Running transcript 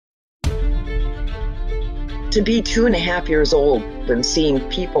To be 2.5 years old and seeing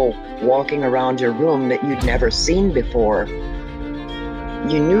people walking around your room that you'd never seen before,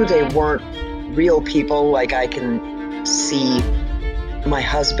 you knew they weren't real people like I can see my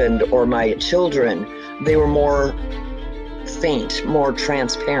husband or my children. They were more faint, more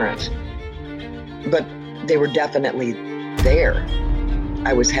transparent, but they were definitely there.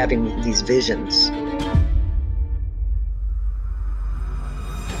 I was having these visions.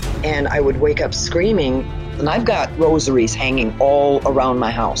 And I would wake up screaming, and I've got rosaries hanging all around my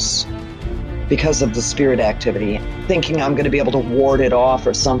house because of the spirit activity, thinking I'm going to be able to ward it off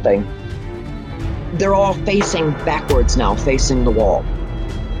or something. They're all facing backwards now, facing the wall.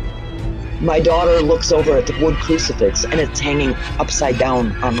 My daughter looks over at the wood crucifix, and it's hanging upside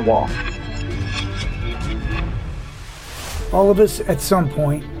down on the wall. All of us, at some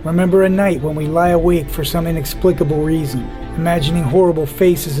point, remember a night when we lie awake for some inexplicable reason, imagining horrible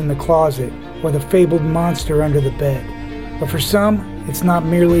faces in the closet or the fabled monster under the bed. But for some, it's not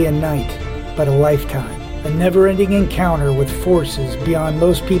merely a night, but a lifetime. A never-ending encounter with forces beyond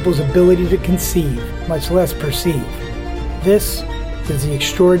most people's ability to conceive, much less perceive. This is the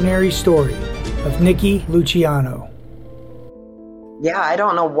extraordinary story of Nikki Luciano. Yeah, I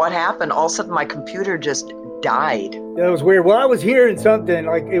don't know what happened. All of a sudden, my computer just died. That was weird. Well, I was hearing something,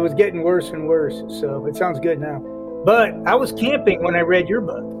 like it was getting worse and worse, so it sounds good now. But I was camping when I read your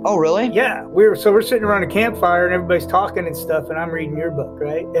book. Oh, really? Yeah, we're sitting around a campfire and everybody's talking and stuff, and I'm reading your book,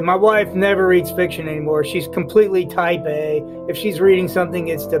 right? And my wife never reads fiction anymore. She's completely type A. If she's reading something,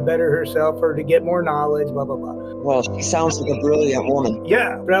 it's to better herself or to get more knowledge, blah, blah, blah. Well, she sounds like a brilliant woman.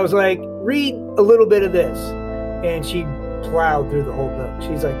 Yeah, but I was like, read a little bit of this. And she plowed through the whole book.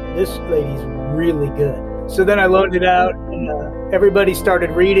 She's like, this lady's really good. So then I loaned it out, and everybody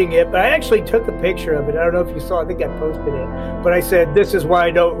started reading it. But I actually took a picture of it. I don't know if you saw. I think I posted it. But I said, this is why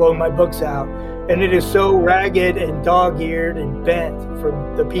I don't loan my books out. And it is so ragged and dog-eared and bent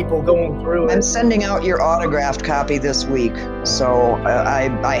from the people going through it. I'm sending out your autographed copy this week. So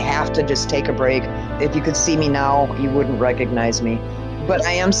I have to just take a break. If you could see me now, you wouldn't recognize me. But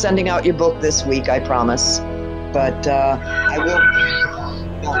I am sending out your book this week, I promise. But I will...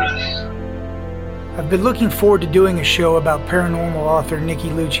 I've been looking forward to doing a show about paranormal author Nikki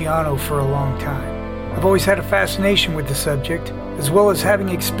Luciano for a long time. I've always had a fascination with the subject, as well as having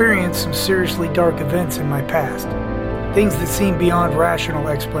experienced some seriously dark events in my past, things that seem beyond rational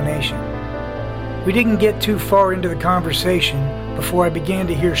explanation. We didn't get too far into the conversation before I began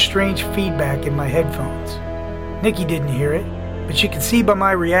to hear strange feedback in my headphones. Nikki didn't hear it, but she could see by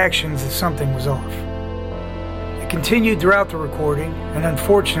my reactions that something was off. Continued throughout the recording, and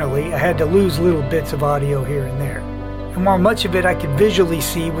unfortunately I had to lose little bits of audio here and there. And while much of it I could visually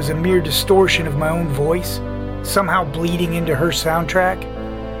see was a mere distortion of my own voice, somehow bleeding into her soundtrack,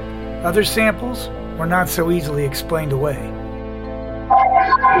 other samples were not so easily explained away.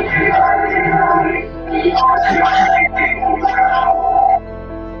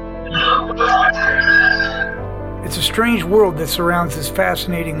 It's a strange world that surrounds this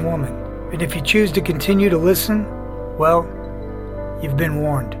fascinating woman, and if you choose to continue to listen, well, you've been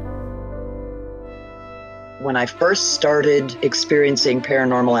warned. When I first started experiencing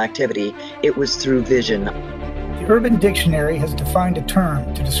paranormal activity, it was through vision. The Urban Dictionary has defined a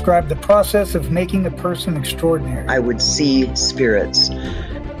term to describe the process of making a person extraordinary. I would see spirits.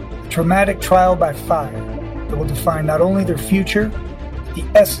 A traumatic trial by fire that will define not only their future, but the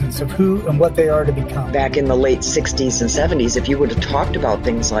essence of who and what they are to become. Back in the late 60s and 70s, if you would have talked about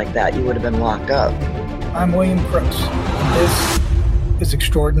things like that, you would have been locked up. I'm William Crouse, and this is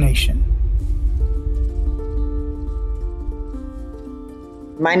Extraordination.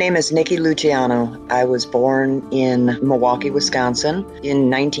 My name is Nikki Luciano. I was born in Milwaukee, Wisconsin in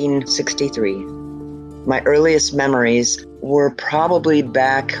 1963. My earliest memories were probably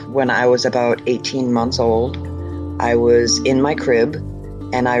back when I was about 18 months old. I was in my crib,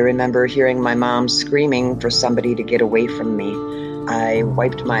 and I remember hearing my mom screaming for somebody to get away from me. I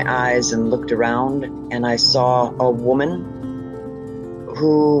wiped my eyes and looked around, and I saw a woman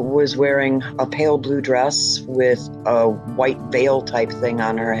who was wearing a pale blue dress with a white veil type thing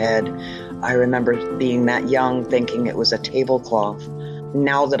on her head. I remember being that young thinking it was a tablecloth.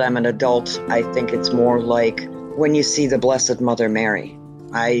 Now that I'm an adult, I think it's more like when you see the Blessed Mother Mary.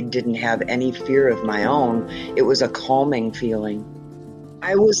 I didn't have any fear of my own. It was a calming feeling.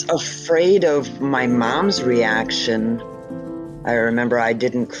 I was afraid of my mom's reaction. I remember I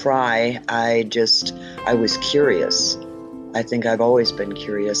didn't cry. I was curious. I think I've always been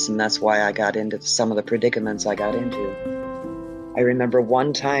curious, and that's why I got into some of the predicaments I got into. I remember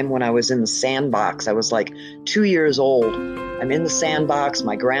one time when I was in the sandbox. I was like 2 years old. I'm in the sandbox.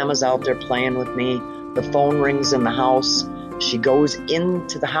 My grandma's out there playing with me. The phone rings in the house. She goes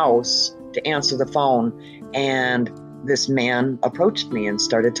into the house to answer the phone, and this man approached me and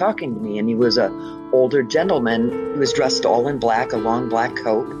started talking to me. And he was an older gentleman. He was dressed all in black, a long black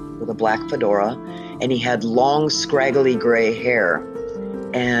coat with a black fedora, and he had long, scraggly gray hair.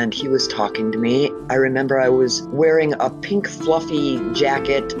 And he was talking to me. I remember I was wearing a pink fluffy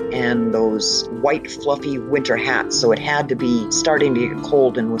jacket and those white fluffy winter hats, so it had to be starting to get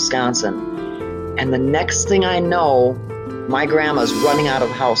cold in Wisconsin. And the next thing I know, my grandma's running out of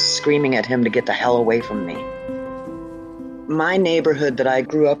the house screaming at him to get the hell away from me. My neighborhood that I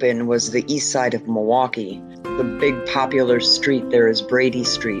grew up in was the east side of Milwaukee. The big popular street there is Brady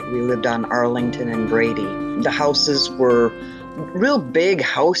Street. We lived on Arlington and Brady. The houses were real big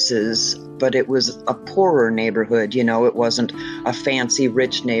houses, but it was a poorer neighborhood. You know, it wasn't a fancy,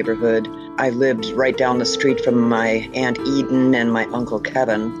 rich neighborhood. I lived right down the street from my Aunt Eden and my Uncle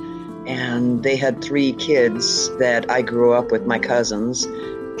Kevin, and they had 3 kids that I grew up with, my cousins,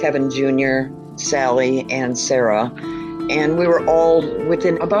 Kevin Jr., Sally, and Sarah. And we were all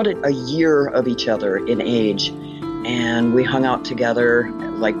within about a year of each other in age. And we hung out together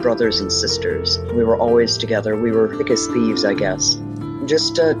like brothers and sisters. We were always together. We were thick as thieves, I guess.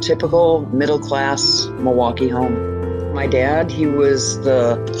 Just a typical middle-class Milwaukee home. My dad, he was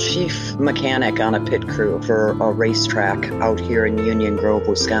the chief mechanic on a pit crew for a racetrack out here in Union Grove,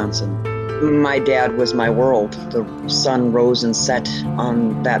 Wisconsin. My dad was my world. The sun rose and set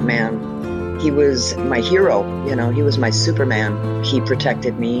on that man. He was my hero, you know, he was my Superman. He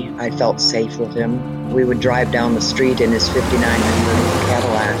protected me. I felt safe with him. We would drive down the street in his 5900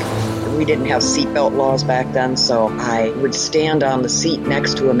 Cadillac. We didn't have seatbelt laws back then, so I would stand on the seat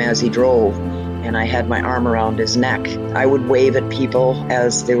next to him as he drove, and I had my arm around his neck. I would wave at people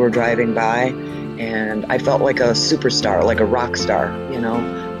as they were driving by, and I felt like a superstar, like a rock star, you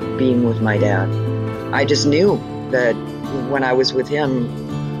know, being with my dad. I just knew that when I was with him,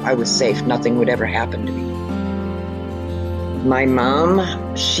 I was safe. Nothing would ever happen to me. My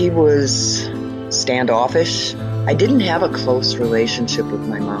mom, she was standoffish. I didn't have a close relationship with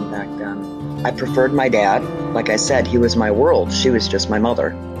my mom back then. I preferred my dad. Like I said, he was my world. She was just my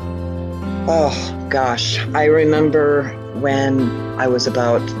mother. Oh, gosh. I remember when I was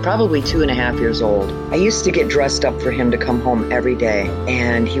about probably 2.5 years old. I used to get dressed up for him to come home every day,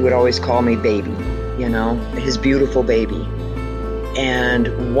 and he would always call me baby, you know, his beautiful baby.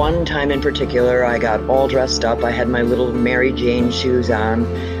 And one time in particular, I got all dressed up. I had my little Mary Jane shoes on.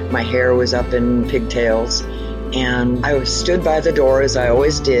 My hair was up in pigtails. And I stood by the door, as I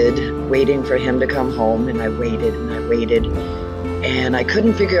always did, waiting for him to come home. And I waited and I waited. And I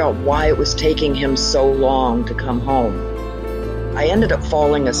couldn't figure out why it was taking him so long to come home. I ended up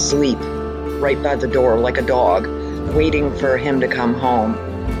falling asleep right by the door like a dog, waiting for him to come home.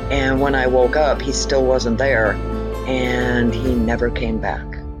 And when I woke up, he still wasn't there. And he never came back.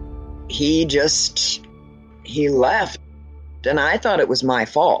 He left. And I thought it was my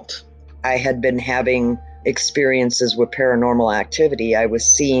fault. I had been having experiences with paranormal activity. I was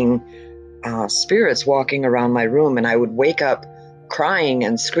seeing spirits walking around my room, and I would wake up crying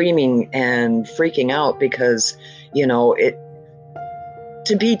and screaming and freaking out because, you know,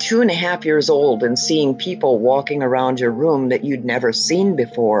 to be 2.5 years old and seeing people walking around your room that you'd never seen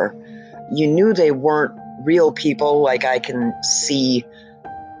before, you knew they weren't real people like I can see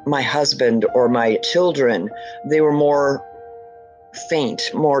my husband or my children. They were more faint,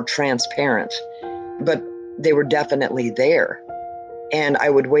 more transparent, but they were definitely there. And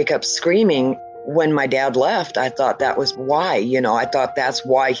I would wake up screaming. When my dad left, I thought that was why, you know, I thought that's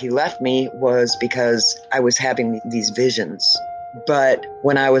why he left me, was because I was having these visions. But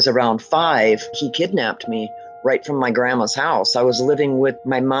when I was around 5, he kidnapped me right from my grandma's house. I was living with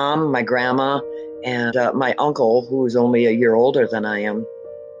my mom, my grandma, and my uncle, who was only a year older than I am.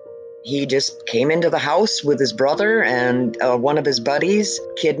 He just came into the house with his brother, and one of his buddies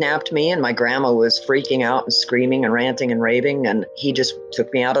kidnapped me, and my grandma was freaking out and screaming and ranting and raving, and he just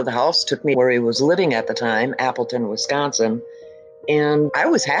took me out of the house, took me where he was living at the time, Appleton, Wisconsin, and I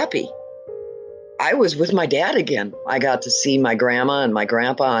was happy. I was with my dad again. I got to see my grandma and my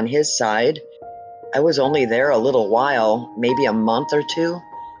grandpa on his side. I was only there a little while, maybe a month or 2.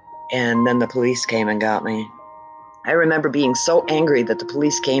 And then the police came and got me. I remember being so angry that the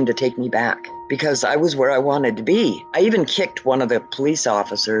police came to take me back because I was where I wanted to be. I even kicked one of the police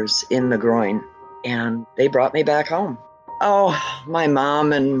officers in the groin, and they brought me back home. Oh, my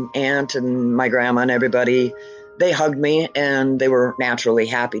mom and aunt and my grandma and everybody, they hugged me, and they were naturally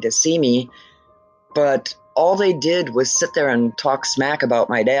happy to see me. But all they did was sit there and talk smack about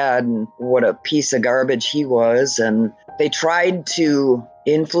my dad and what a piece of garbage he was. And They tried to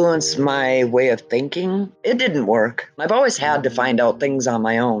influence my way of thinking. It didn't work. I've always had to find out things on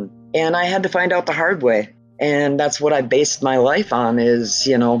my own, and I had to find out the hard way. And that's what I based my life on is,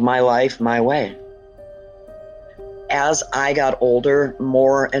 my life, my way. As I got older,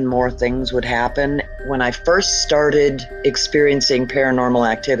 more and more things would happen. When I first started experiencing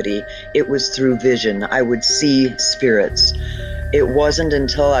paranormal activity, it was through vision. I would see spirits. It wasn't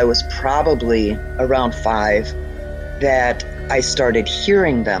until I was probably around 5 that I started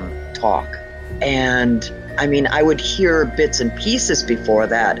hearing them talk. And I would hear bits and pieces before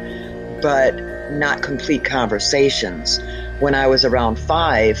that, but not complete conversations. When I was around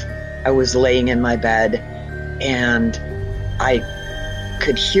 5, I was laying in my bed and I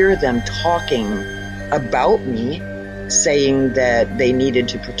could hear them talking about me, saying that they needed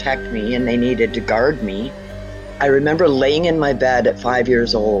to protect me and they needed to guard me. I remember laying in my bed at 5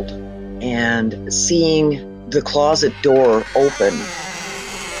 years old and seeing the closet door open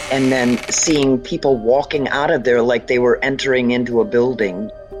and then seeing people walking out of there like they were entering into a building,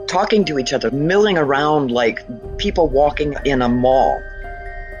 talking to each other, milling around like people walking in a mall,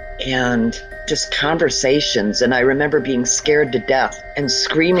 and just conversations. And I remember being scared to death and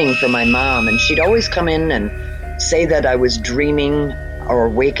screaming for my mom, and she'd always come in and say that I was dreaming or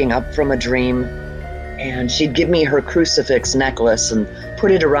waking up from a dream. And she'd give me her crucifix necklace and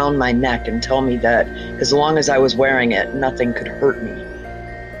put it around my neck and tell me that as long as I was wearing it, nothing could hurt me.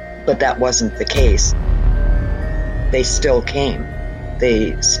 But that wasn't the case. They still came.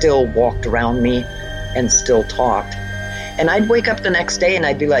 They still walked around me and still talked. And I'd wake up the next day and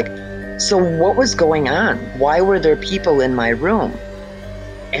I'd be like, so what was going on? Why were there people in my room?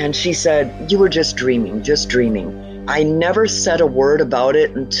 And she said, you were just dreaming, just dreaming. I never said a word about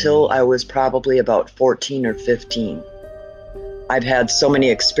it until I was probably about 14 or 15. I've had so many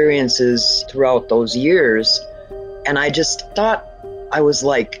experiences throughout those years, and I just thought I was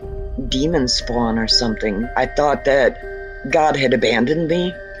like demon spawn or something. I thought that God had abandoned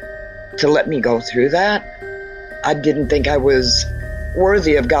me to let me go through that. I didn't think I was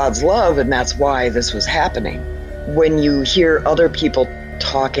worthy of God's love, and that's why this was happening. When you hear other people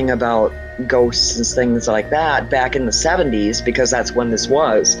talking about ghosts and things like that back in the 70s, because that's when this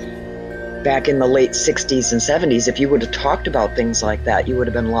was, back in the late 60s and 70s, if you would have talked about things like that, you would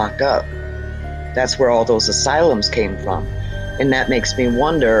have been locked up. That's where all those asylums came from. And that makes me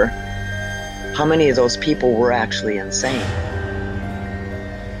wonder how many of those people were actually insane.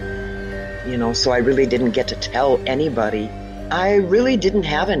 So I really didn't get to tell anybody. I really didn't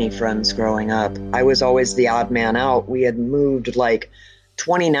have any friends growing up. I was always the odd man out. We had moved like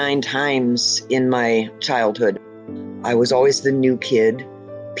 29 times in my childhood. I was always the new kid.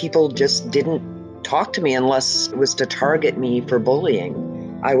 People just didn't talk to me unless it was to target me for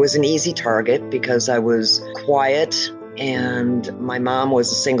bullying. I was an easy target because I was quiet, and my mom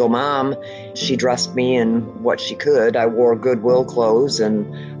was a single mom. She dressed me in what she could. I wore Goodwill clothes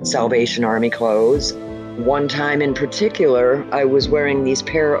and Salvation Army clothes. One time in particular, I was wearing these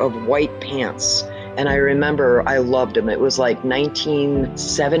pair of white pants, and I remember I loved them. It was like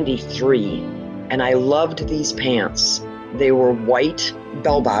 1973, and I loved these pants. They were white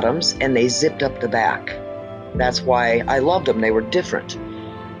bell bottoms, and they zipped up the back. That's why I loved them. They were different.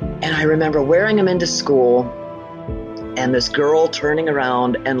 And I remember wearing them into school, and this girl turning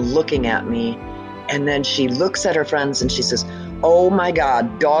around and looking at me, and then she looks at her friends and she says, oh my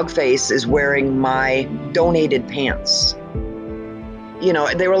God, Dogface is wearing my donated pants.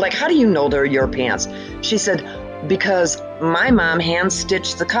 They were like, how do you know they're your pants? She said, because my mom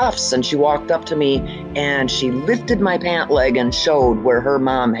hand-stitched the cuffs. And she walked up to me and she lifted my pant leg and showed where her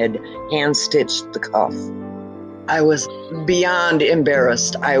mom had hand-stitched the cuff. I was beyond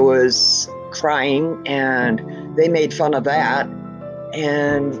embarrassed. I was crying, and they made fun of that.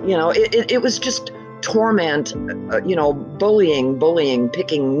 And, it was just torment, bullying,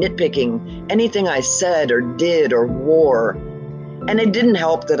 nitpicking, anything I said or did or wore. And it didn't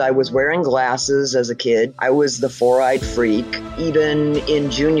help that I was wearing glasses as a kid. I was the four-eyed freak. Even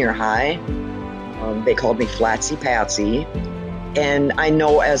in junior high, they called me Flatsy Patsy. And I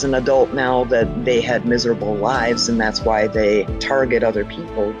know as an adult now that they had miserable lives, and that's why they target other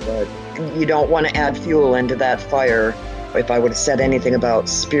people. But you don't want to add fuel into that fire. If I would have said anything about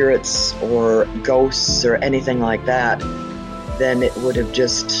spirits or ghosts or anything like that, then it would have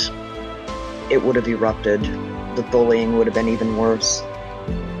erupted. The bullying would have been even worse.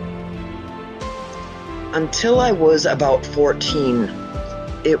 Until I was about 14,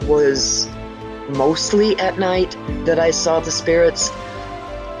 it was mostly at night that I saw the spirits.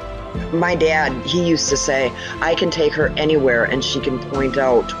 My dad, he used to say, I can take her anywhere and she can point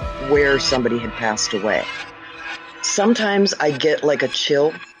out where somebody had passed away. Sometimes I get like a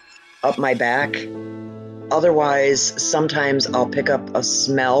chill up my back. Otherwise, sometimes I'll pick up a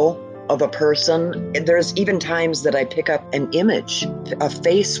smell of a person. There's even times that I pick up an image. A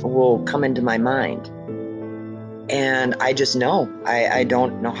face will come into my mind. And I just know. I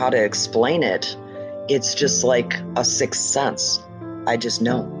don't know how to explain it. It's just like a sixth sense. I just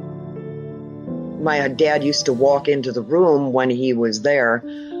know. My dad used to walk into the room when he was there,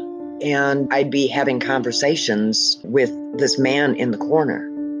 and I'd be having conversations with this man in the corner.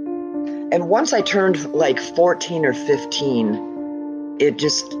 And once I turned like 14 or 15, it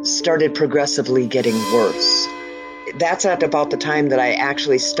just started progressively getting worse. That's at about the time that I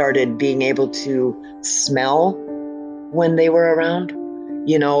actually started being able to smell when they were around.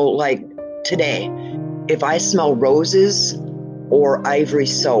 You know, like today, if I smell roses or ivory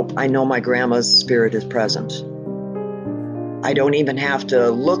soap, I know my grandma's spirit is present. I don't even have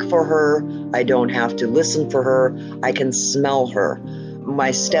to look for her. I don't have to listen for her. I can smell her. My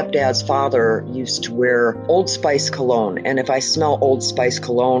stepdad's father used to wear Old Spice cologne, and if I smell Old Spice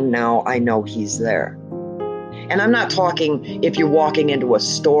cologne now, I know he's there. And I'm not talking if you're walking into a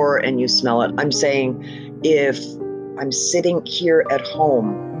store and you smell it. I'm saying if I'm sitting here at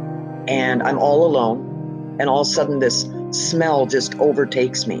home and I'm all alone, and all of a sudden this smell just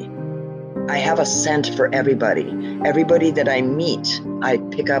overtakes me. I have a scent for everybody. Everybody that I meet, I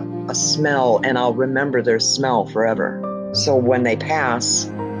pick up a smell and I'll remember their smell forever. So when they pass,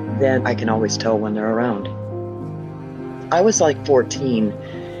 then I can always tell when they're around. I was like 14,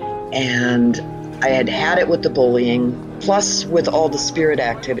 and I had had it with the bullying, plus with all the spirit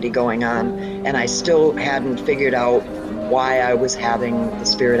activity going on, and I still hadn't figured out why I was having the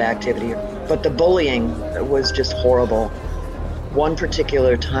spirit activity. But the bullying was just horrible. One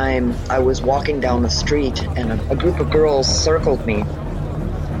particular time, I was walking down the street, and a group of girls circled me,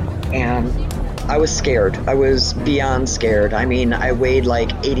 and I was scared. I was beyond scared. I mean, I weighed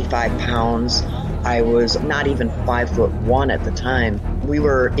like 85 pounds. I was not even 5'1" at the time. We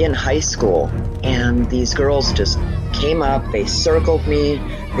were in high school, and these girls just came up. They circled me.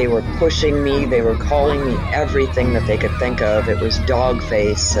 They were pushing me. They were calling me everything that they could think of. It was dog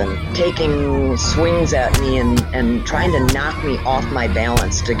face and taking swings at me and trying to knock me off my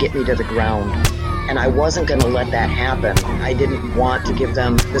balance to get me to the ground. And I wasn't going to let that happen. I didn't want to give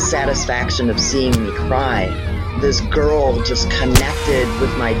them the satisfaction of seeing me cry. This girl just connected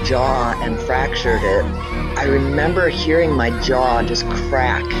with my jaw and fractured it. I remember hearing my jaw just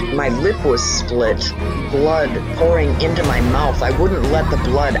crack. My lip was split, blood pouring into my mouth. I wouldn't let the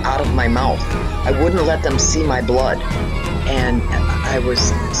blood out of my mouth. I wouldn't let them see my blood. And I was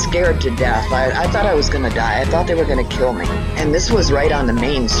scared to death. I thought I was going to die. I thought they were going to kill me. And this was right on the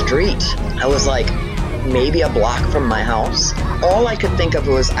main street. I was like maybe a block from my house. All I could think of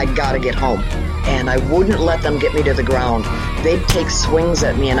was I got to get home. And I wouldn't let them get me to the ground. They'd take swings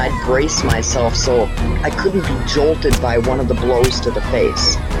at me and I'd brace myself so I couldn't be jolted by one of the blows to the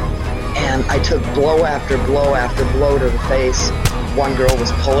face. And I took blow after blow after blow to the face. One girl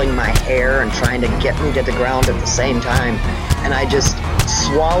was pulling my hair and trying to get me to the ground at the same time. And I just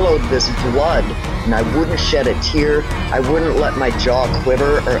swallowed this blood, and I wouldn't shed a tear. I wouldn't let my jaw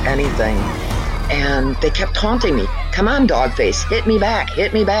quiver or anything. And they kept taunting me. Come on, Dogface, hit me back,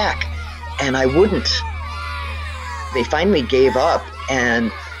 hit me back. And I wouldn't. They finally gave up,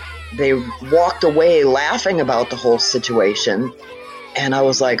 and they walked away laughing about the whole situation. And I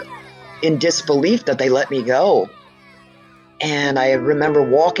was like in disbelief that they let me go. And I remember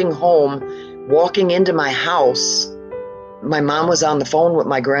walking home, walking into my house. My mom was on the phone with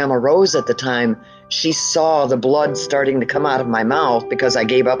my grandma Rose at the time. She saw the blood starting to come out of my mouth because I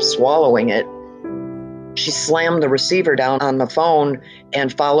gave up swallowing it. She slammed the receiver down on the phone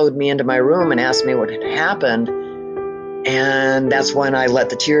and followed me into my room and asked me what had happened. And that's when I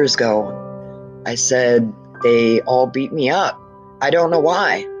let the tears go. I said, they all beat me up. I don't know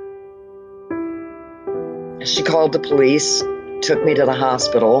why. She called the police, took me to the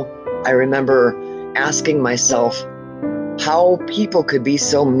hospital. I remember asking myself how people could be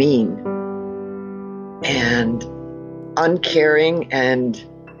so mean and uncaring and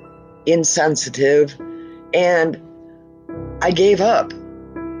insensitive. And I gave up.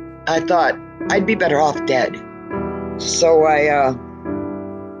 I thought I'd be better off dead. So I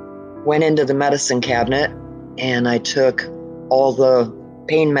went into the medicine cabinet and I took all the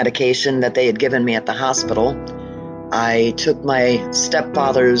pain medication that they had given me at the hospital. I took my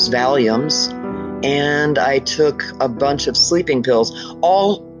stepfather's Valiums and I took a bunch of sleeping pills.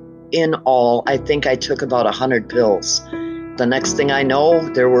 All in all, I think I took about 100 pills. The next thing I know,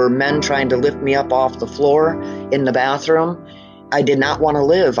 there were men trying to lift me up off the floor in the bathroom. I did not want to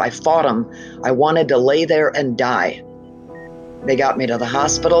live. I fought them. I wanted to lay there and die. They got me to the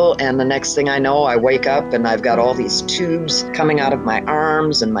hospital, and the next thing I know, I wake up and I've got all these tubes coming out of my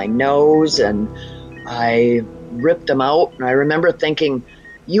arms and my nose, and I ripped them out. And I remember thinking,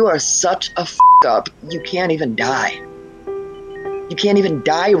 you are such a up, you can't even die. You can't even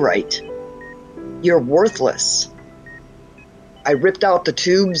die right. You're worthless. I ripped out the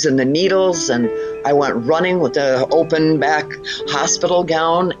tubes and the needles, and I went running with the open back hospital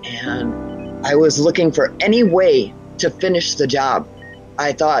gown, and I was looking for any way to finish the job.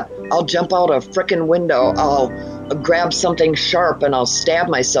 I thought, I'll jump out a frickin' window, I'll grab something sharp and I'll stab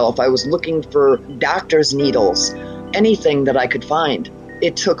myself. I was looking for doctor's needles, anything that I could find.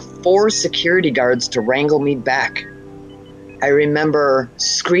 It took 4 security guards to wrangle me back. I remember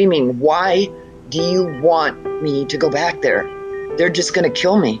screaming, why do you want me to go back there? They're just gonna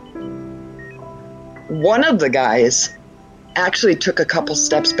kill me. One of the guys actually took a couple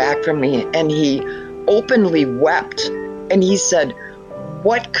steps back from me, and he openly wept, and he said,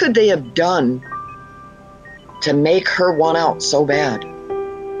 what could they have done to make her want out so bad?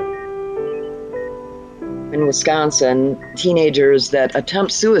 In Wisconsin, teenagers that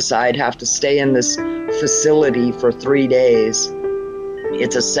attempt suicide have to stay in this facility for 3 days.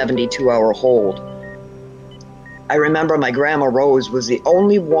 It's a 72-hour hold. I remember my grandma Rose was the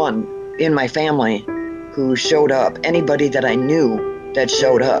only one in my family who showed up, anybody that I knew that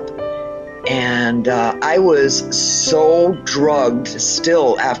showed up. And I was so drugged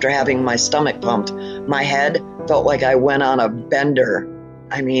still after having my stomach pumped. My head felt like I went on a bender.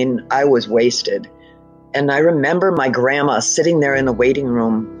 I mean, I was wasted. And I remember my grandma sitting there in the waiting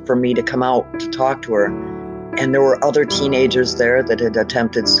room for me to come out to talk to her. And there were other teenagers there that had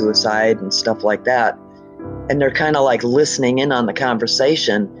attempted suicide and stuff like that. And they're kind of like listening in on the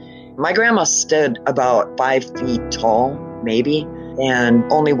conversation. My grandma stood about 5 feet tall, maybe, and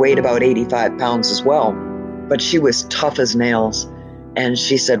only weighed about 85 pounds as well. But she was tough as nails. And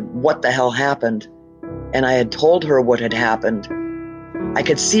she said, what the hell happened? And I had told her what had happened. I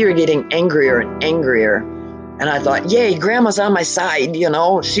could see her getting angrier and angrier. And I thought, yay, grandma's on my side, you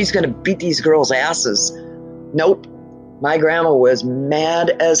know, she's going to beat these girls' asses. Nope. My grandma was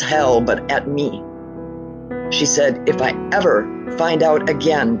mad as hell, but at me. She said, if I ever find out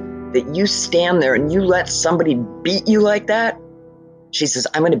again that you stand there and you let somebody beat you like that, she says,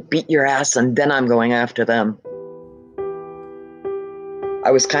 I'm going to beat your ass and then I'm going after them.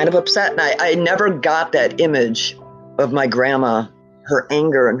 I was kind of upset, and I never got that image of my grandma, her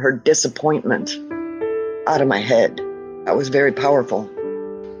anger and her disappointment, out of my head. That was very powerful.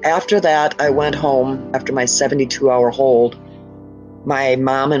 After that, I went home after my 72-hour hold. My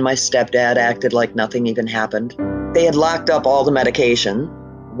mom and my stepdad acted like nothing even happened. They had locked up all the medication,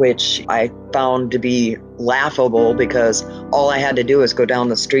 which I found to be laughable because all I had to do was go down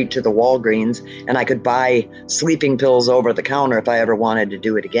the street to the Walgreens and I could buy sleeping pills over the counter if I ever wanted to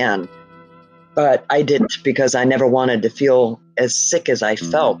do it again. But I didn't, because I never wanted to feel as sick as I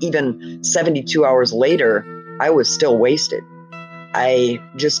felt. Even 72 hours later, I was still wasted. I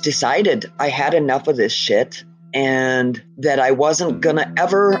just decided I had enough of this shit and that I wasn't going to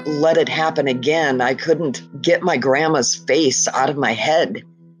ever let it happen again. I couldn't get my grandma's face out of my head.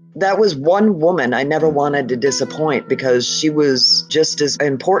 That was one woman I never wanted to disappoint because she was just as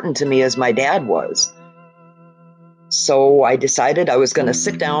important to me as my dad was. So I decided I was going to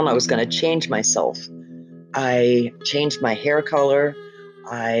sit down, I was going to change myself. I changed my hair color,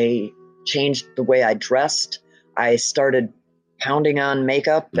 I changed the way I dressed, I started pounding on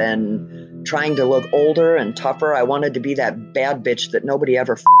makeup and trying to look older and tougher. I wanted to be that bad bitch that nobody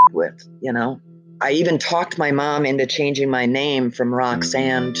ever with, you know? I even talked my mom into changing my name from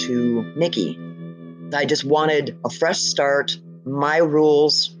Roxanne to Nikki. I just wanted a fresh start, my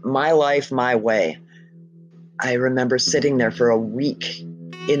rules, my life, my way. I remember sitting there for a week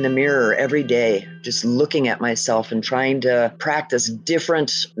in the mirror every day, just looking at myself and trying to practice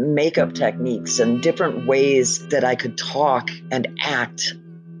different makeup techniques and different ways that I could talk and act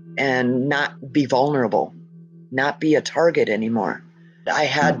and not be vulnerable, not be a target anymore. I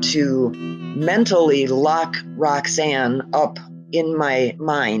had to mentally lock Roxanne up in my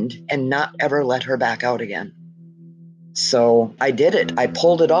mind and not ever let her back out again. So I did it. I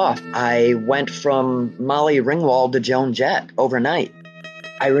pulled it off. I went from Molly Ringwald to Joan Jett overnight.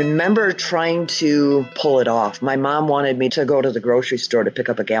 I remember trying to pull it off. My mom wanted me to go to the grocery store to pick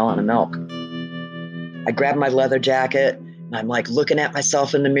up a gallon of milk. I grabbed my leather jacket and I'm like looking at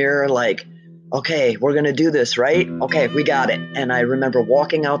myself in the mirror like, okay, we're going to do this, right? Okay, we got it. And I remember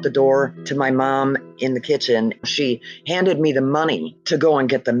walking out the door to my mom in the kitchen. She handed me the money to go and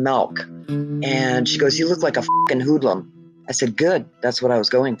get the milk. And she goes, you look like a fucking hoodlum. I said, good, that's what I was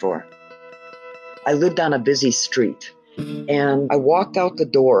going for. I lived on a busy street, and I walked out the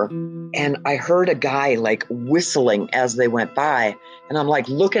door and I heard a guy like whistling as they went by. And I'm like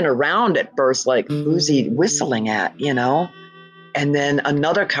looking around at first, like, who's he whistling at, you know? And then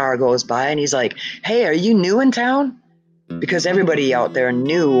another car goes by and he's like, hey, are you new in town? Because everybody out there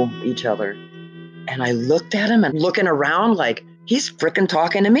knew each other. And I looked at him and looking around like, he's freaking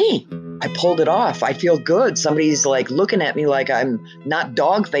talking to me. I pulled it off. I feel good. Somebody's like looking at me like I'm not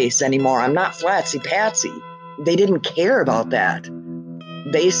Dogface anymore. I'm not Flatsy Patsy. They didn't care about that.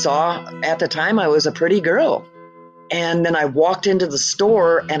 They saw at the time I was a pretty girl. And then I walked into the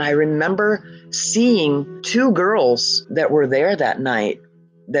store and I remember seeing two girls that were there that night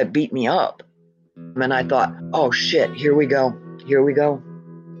that beat me up. And I thought, oh shit, here we go. Here we go.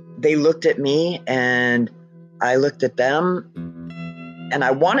 They looked at me and I looked at them and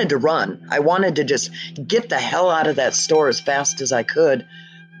I wanted to run. I wanted to just get the hell out of that store as fast as I could.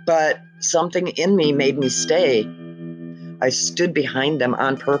 But something in me made me stay. I stood behind them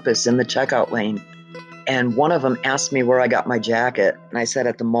on purpose in the checkout lane. And one of them asked me where I got my jacket. And I said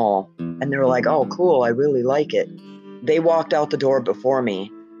at the mall. And they were like, oh, cool, I really like it. They walked out the door before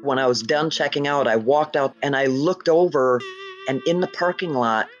me. When I was done checking out, I walked out and I looked over, and in the parking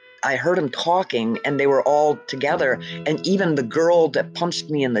lot, I heard them talking and they were all together. And even the girl that punched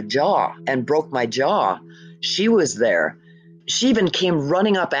me in the jaw and broke my jaw, she was there. She even came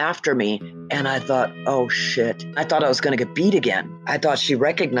running up after me. And I thought, oh shit. I thought I was going to get beat again. I thought she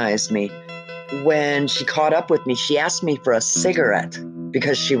recognized me. When she caught up with me, she asked me for a cigarette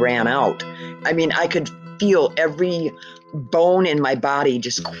because she ran out. I mean, I could feel every bone in my body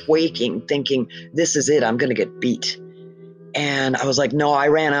just quaking, thinking, this is it, I'm going to get beat. And I was like, no, I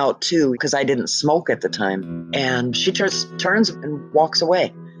ran out too because I didn't smoke at the time. And she turns and walks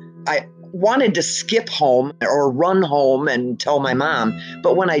away. I wanted to skip home or run home and tell my mom.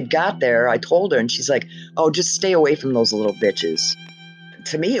 But when I got there, I told her and she's like, oh, just stay away from those little bitches.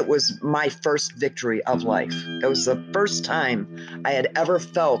 To me, it was my first victory of life. It was the first time I had ever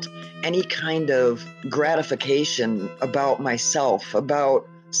felt any kind of gratification about myself, about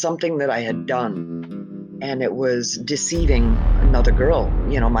something that I had done. And it was deceiving another girl,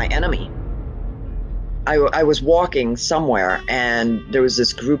 you know, my enemy. I was walking somewhere and there was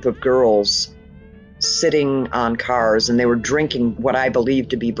this group of girls sitting on cars and they were drinking what I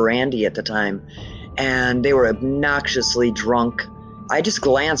believed to be brandy at the time. And they were obnoxiously drunk. I just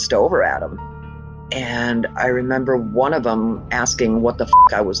glanced over at them, and I remember one of them asking what the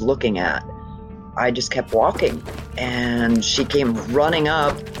fuck I was looking at. I just kept walking, and she came running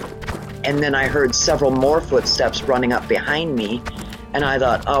up, and then I heard several more footsteps running up behind me, and I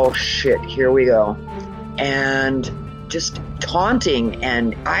thought, oh shit, here we go. And just taunting,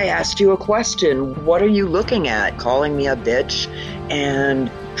 and I asked you a question, what are you looking at? Calling me a bitch, and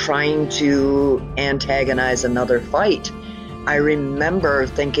trying to antagonize another fight. I remember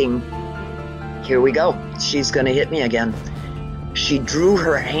thinking, here we go. She's going to hit me again. She drew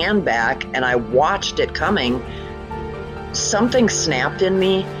her hand back and I watched it coming. Something snapped in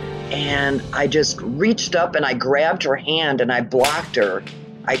me and I just reached up and I grabbed her hand and I blocked her.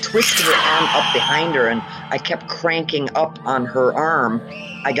 I twisted her arm up behind her and I kept cranking up on her arm.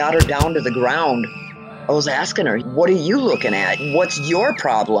 I got her down to the ground. I was asking her, what are you looking at? What's your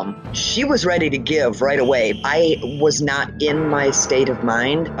problem? She was ready to give right away. I was not in my state of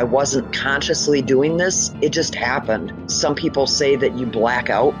mind. I wasn't consciously doing this. It just happened. Some people say that you black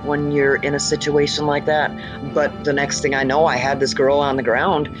out when you're in a situation like that. But the next thing I know, I had this girl on the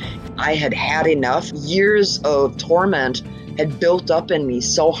ground. I had had enough. Years of torment had built up in me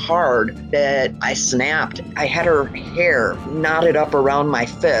so hard that I snapped. I had her hair knotted up around my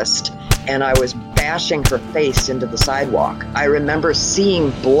fist, and I was bashing her face into the sidewalk. I remember seeing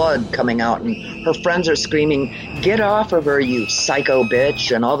blood coming out, and her friends are screaming, get off of her, you psycho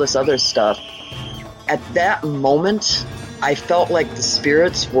bitch, and all this other stuff. At that moment, I felt like the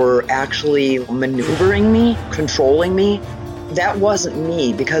spirits were actually maneuvering me, controlling me. That wasn't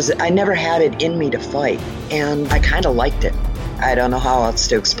me, because I never had it in me to fight, and I kind of liked it. I don't know how else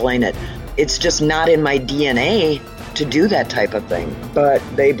to explain it. It's just not in my DNA to do that type of thing. But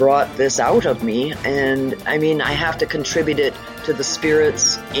they brought this out of me, and I mean, I have to contribute it to the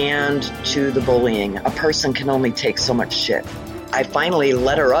spirits and to the bullying. A person can only take so much shit. I finally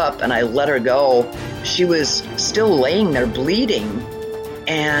let her up and I let her go. She was still laying there bleeding,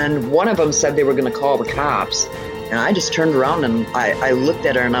 and one of them said they were going to call the cops. And I just turned around and I looked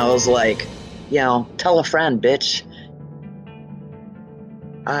at her and I was like, you know, tell a friend, bitch.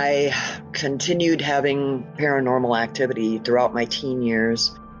 I continued having paranormal activity throughout my teen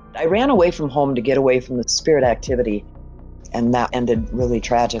years. I ran away from home to get away from the spirit activity. and that ended really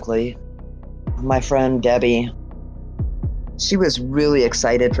tragically. My friend Debbie, she was really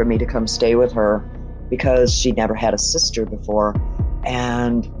excited for me to come stay with her because she never had a sister before.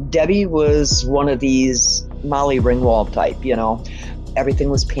 And Debbie was one of these Molly Ringwald type, you know. Everything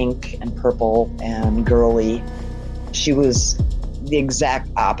was pink and purple and girly. She was the exact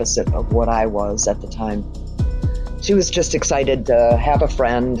opposite of what I was at the time. She was just excited to have a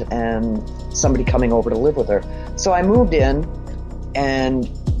friend and somebody coming over to live with her. So I moved in, and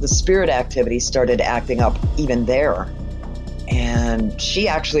the spirit activity started acting up even there. And she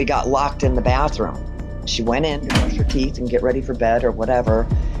actually got locked in the bathroom. She went in to brush her teeth and get ready for bed or whatever.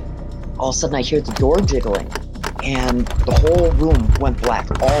 All of a sudden I hear the door jiggling, and the whole room went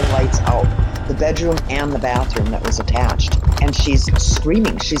black, all lights out. The bedroom and the bathroom that was attached. And she's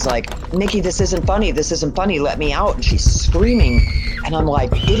screaming. She's like, "Nikki, this isn't funny. This isn't funny. Let me out." And she's screaming. And I'm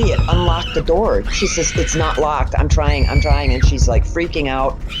like, "Idiot, unlock the door." She says, "It's not locked. I'm trying. And she's like freaking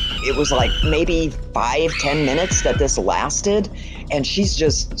out. It was like maybe 5-10 minutes that this lasted. And she's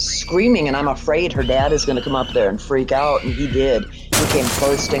just screaming. And I'm afraid her dad is going to come up there and freak out. And he did. He came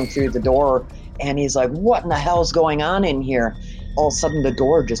bursting through the door. And he's like, "What in the hell's going on in here?" All of a sudden the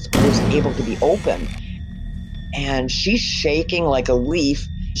door just was able to be open. And she's shaking like a leaf.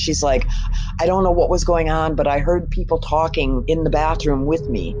 She's like, "I don't know what was going on, but I heard people talking in the bathroom with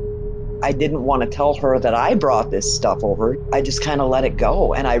me." I didn't want to tell her that I brought this stuff over. I just kind of let it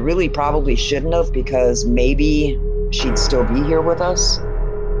go. And I really probably shouldn't have, because maybe she'd still be here with us.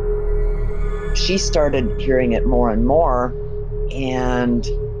 She started hearing it more and more. And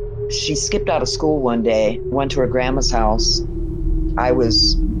she skipped out of school one day, went to her grandma's house. I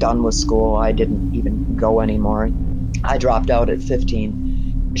was done with school. I didn't even go anymore. I dropped out at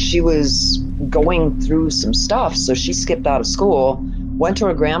 15. She was going through some stuff, so she skipped out of school, went to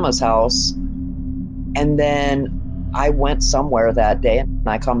her grandma's house, and then I went somewhere that day, and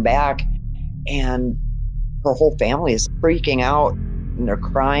I come back, and her whole family is freaking out, and they're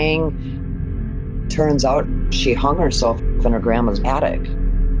crying. Turns out she hung herself in her grandma's attic.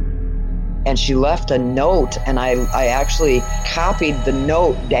 And she left a note, and I actually copied the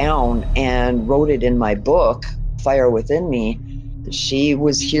note down and wrote it in my book, Fire Within Me. She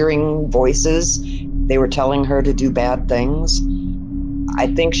was hearing voices. They were telling her to do bad things.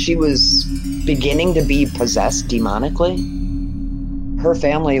 I think she was beginning to be possessed demonically. Her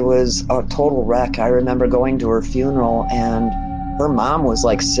family was a total wreck. I remember going to her funeral, and her mom was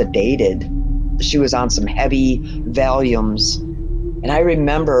like sedated. She was on some heavy Valiums. And I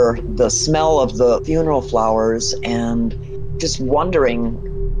remember the smell of the funeral flowers and just wondering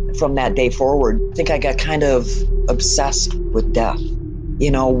from that day forward. I think I got kind of obsessed with death. You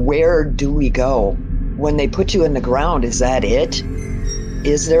know, where do we go? When they put you in the ground, is that it?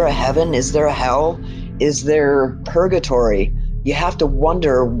 Is there a heaven? Is there a hell? Is there purgatory? You have to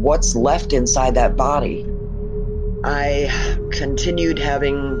wonder what's left inside that body. I continued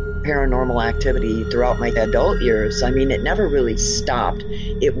having paranormal activity throughout my adult years. I mean, it never really stopped.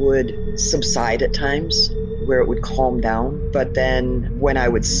 It would subside at times where it would calm down. But then when I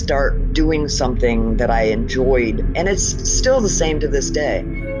would start doing something that I enjoyed, and it's still the same to this day,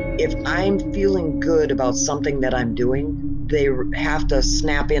 if I'm feeling good about something that I'm doing, they have to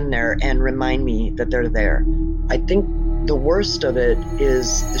snap in there and remind me that they're there. I think the worst of it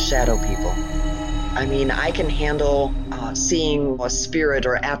is the shadow people. I mean, I can handle seeing a spirit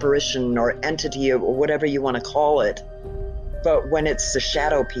or apparition or entity or whatever you want to call it. But when it's the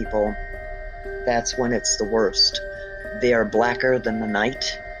shadow people, that's when it's the worst. They are blacker than the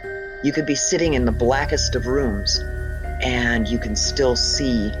night. You could be sitting in the blackest of rooms and you can still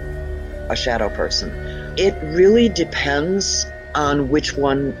see a shadow person. It really depends on which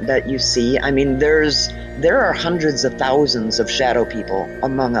one that you see. I mean, there are hundreds of thousands of shadow people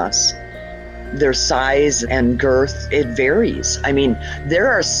among us. Their size and girth, it varies. I mean,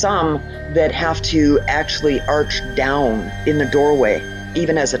 there are some that have to actually arch down in the doorway.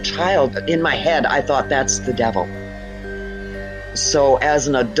 Even as a child, in my head, I thought that's the devil. So as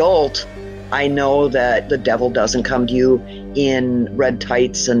an adult, I know that the devil doesn't come to you in red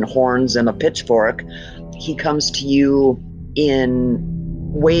tights and horns and a pitchfork. He comes to you in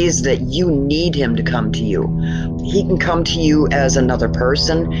ways that you need him to come to you. He can come to you as another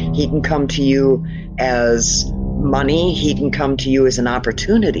person. He can come to you as money. He can come to you as an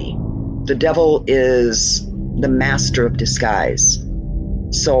opportunity. The devil is the master of disguise.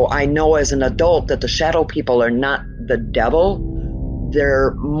 So I know as an adult that the shadow people are not the devil.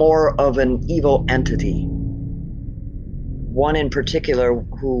 They're more of an evil entity. One in particular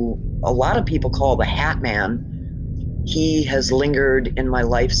who a lot of people call the Hat Man. He has lingered in my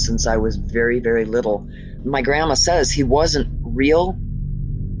life since I was very, very little. My grandma says he wasn't real.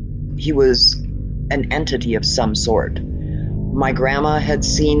 He was an entity of some sort. My grandma had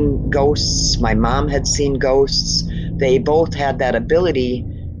seen ghosts. My mom had seen ghosts. They both had that ability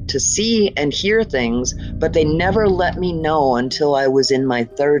to see and hear things, but they never let me know until I was in my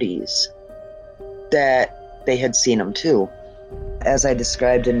 30s that they had seen them too. As I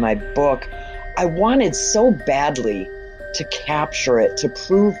described in my book, I wanted so badly to capture it, to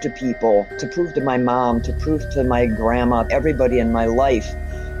prove to people, to prove to my mom, to prove to my grandma, everybody in my life,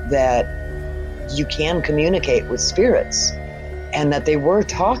 that you can communicate with spirits and that they were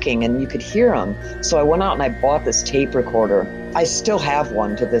talking and you could hear them. So I went out and I bought this tape recorder. I still have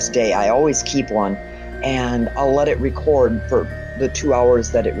one to this day. I always keep one, and I'll let it record for the 2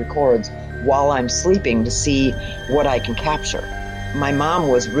 hours that it records while I'm sleeping to see what I can capture. My mom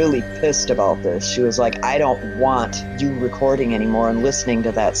was really pissed about this. She was like, I don't want you recording anymore and listening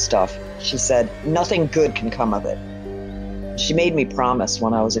to that stuff. She said, nothing good can come of it. She made me promise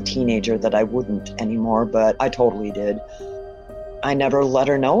when I was a teenager that I wouldn't anymore, but I totally did. I never let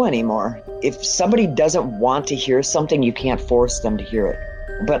her know anymore. If somebody doesn't want to hear something, you can't force them to hear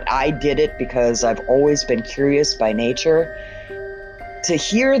it. But I did it because I've always been curious by nature. To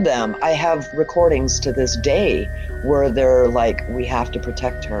hear them, I have recordings to this day where they're like, we have to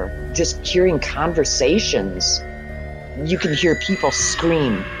protect her. Just hearing conversations, you can hear people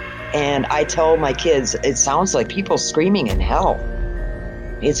scream. And I tell my kids, it sounds like people screaming in hell.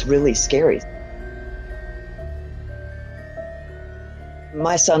 It's really scary.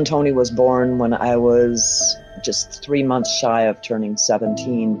 My son Tony was born when I was just 3 months shy of turning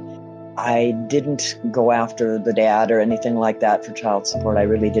 17. I didn't go after the dad or anything like that for child support. I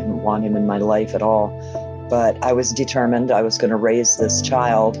really didn't want him in my life at all. But I was determined I was going to raise this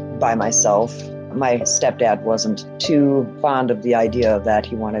child by myself. My stepdad wasn't too fond of the idea of that.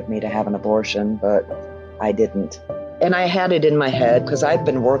 He wanted me to have an abortion, but I didn't. And I had it in my head because I've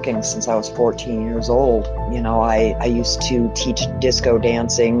been working since I was 14 years old. You know, I used to teach disco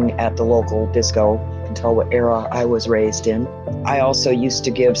dancing at the local disco. You can tell what era I was raised in. I also used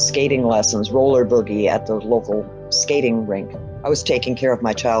to give skating lessons, roller boogie, at the local skating rink. I was taking care of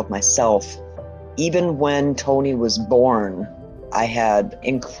my child myself. Even when Tony was born, I had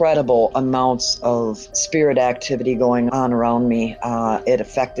incredible amounts of spirit activity going on around me. It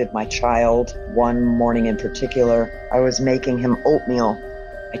affected my child. One morning in particular, I was making him oatmeal.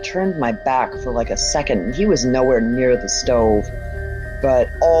 I turned my back for like a second, and he was nowhere near the stove. But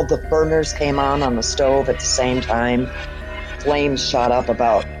all the burners came on the stove at the same time. Flames shot up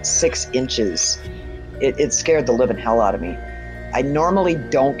about 6 inches. It scared the living hell out of me. I normally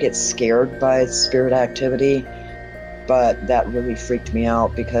don't get scared by spirit activity, but that really freaked me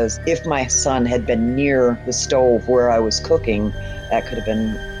out because if my son had been near the stove where I was cooking, that could have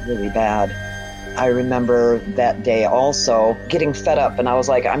been really bad. I remember that day also getting fed up, and I was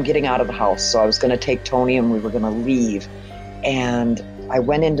like, I'm getting out of the house. So I was going to take Tony and we were going to leave. And I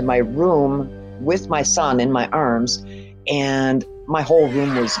went into my room with my son in my arms, and my whole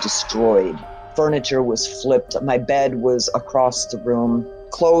room was destroyed. Furniture was flipped. My bed was across the room.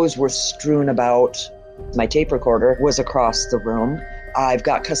 Clothes were strewn about. My tape recorder was across the room. I've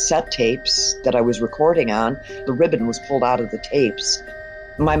got cassette tapes that I was recording on. The ribbon was pulled out of the tapes.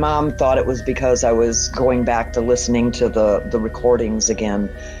 My mom thought it was because I was going back to listening to the recordings again.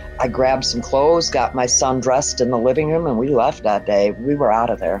 I grabbed some clothes, got my son dressed in the living room, and we left that day. We were out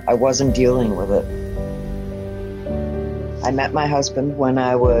of there. I wasn't dealing with it. I met my husband when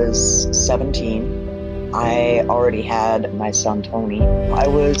I was 17. I already had my son, Tony. I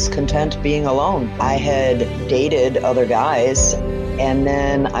was content being alone. I had dated other guys, and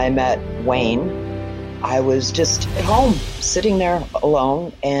then I met Wayne. I was just at home, sitting there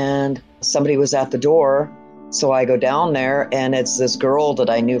alone, and somebody was at the door. So I go down there, and it's this girl that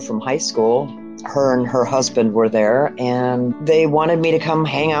I knew from high school. Her and her husband were there, and they wanted me to come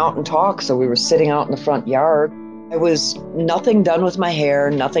hang out and talk. So we were sitting out in the front yard. I was nothing done with my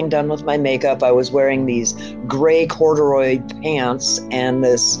hair, nothing done with my makeup. I was wearing these gray corduroy pants and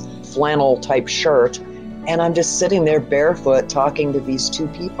this flannel type shirt. And I'm just sitting there barefoot talking to these two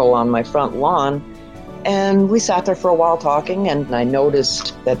people on my front lawn. And we sat there for a while talking, and I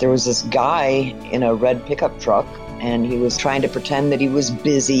noticed that there was this guy in a red pickup truck, and he was trying to pretend that he was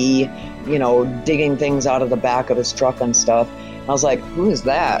busy, you know, digging things out of the back of his truck and stuff. And I was like, who is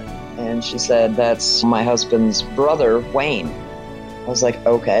that? And she said, that's my husband's brother, Wayne. I was like,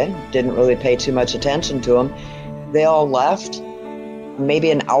 okay. Didn't really pay too much attention to him. They all left. Maybe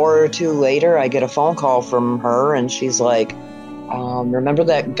an hour or two later, I get a phone call from her, and she's like, remember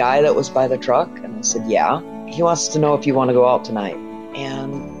that guy that was by the truck? And I said, yeah. He wants to know if you want to go out tonight.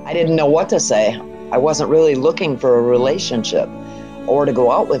 And I didn't know what to say. I wasn't really looking for a relationship or to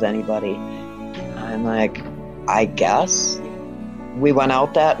go out with anybody. I'm like, I guess. We went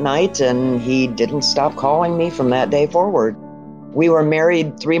out that night and he didn't stop calling me from that day forward. We were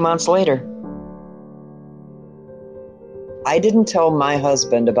married 3 months later. I didn't tell my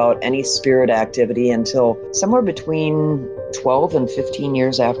husband about any spirit activity until somewhere between 12 and 15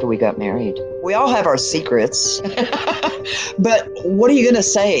 years after we got married. We all have our secrets, but what are you going to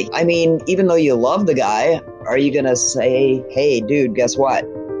say? I mean, even though you love the guy, are you going to say, hey, dude, guess what?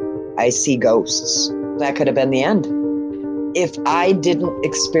 I see ghosts. That could have been the end. If I didn't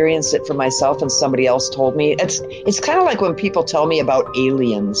experience it for myself and somebody else told me, it's kind of like when people tell me about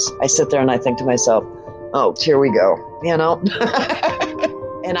aliens. I sit there and I think to myself, oh, here we go, you know?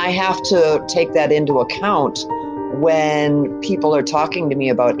 And I have to take that into account when people are talking to me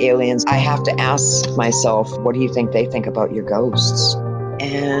about aliens. I have to ask myself, what do you think they think about your ghosts?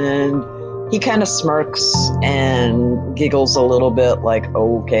 And he kind of smirks and giggles a little bit like,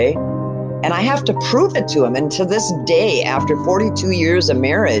 okay. And I have to prove it to him. And to this day, after 42 years of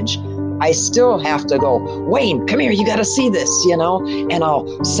marriage, I still have to go, Wayne, come here, you got to see this, you know? And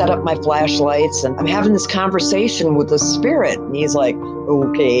I'll set up my flashlights and I'm having this conversation with the spirit. And he's like,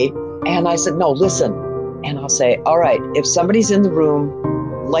 okay. And I said, no, listen. And I'll say, all right, if somebody's in the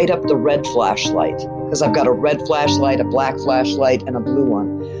room, light up the red flashlight. Because I've got a red flashlight, a black flashlight, and a blue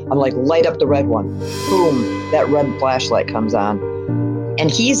one. I'm like, light up the red one. Boom, that red flashlight comes on. And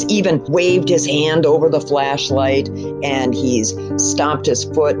he's even waved his hand over the flashlight and he's stomped his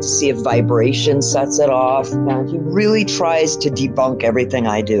foot to see if vibration sets it off. Now, he really tries to debunk everything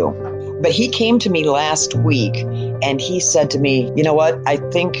I do. But he came to me last week and he said to me, you know what? I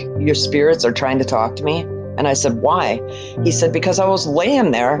think your spirits are trying to talk to me. And I said, why? He said, because I was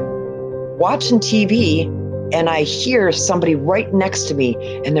laying there watching TV and I hear somebody right next to me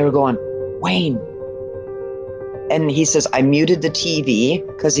and they were going, Wayne. And he says, I muted the TV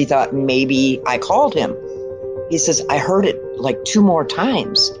because he thought maybe I called him. He says, I heard it like 2 more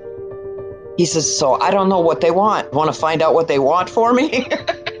times. He says, so I don't know what they want. Want to find out what they want for me?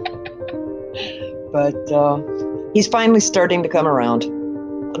 But he's finally starting to come around.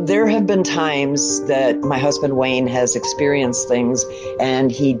 There have been times that my husband Wayne has experienced things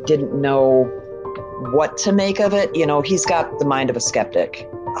and he didn't know what to make of it. You know, he's got the mind of a skeptic.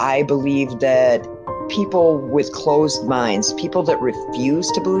 I believe that people with closed minds, people that refuse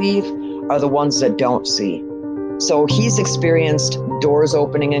to believe, are the ones that don't see. So he's experienced doors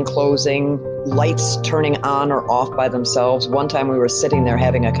opening and closing, lights turning on or off by themselves. One time we were sitting there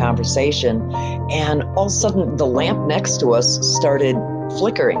having a conversation, and all of a sudden the lamp next to us started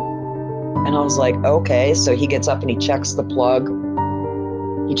flickering. And I was like, okay. So he gets up and he checks the plug.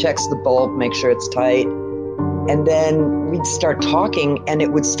 He checks the bulb, make sure it's tight. And then we'd start talking and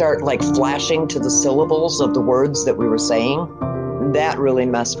it would start like flashing to the syllables of the words that we were saying. That really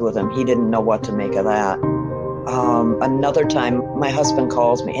messed with him. He didn't know what to make of that. Another time my husband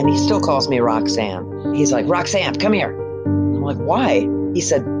calls me and he still calls me Roxanne. He's like, Roxanne, come here. I'm like, why? He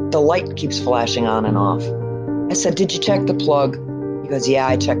said, the light keeps flashing on and off. I said, did you check the plug? He goes, yeah,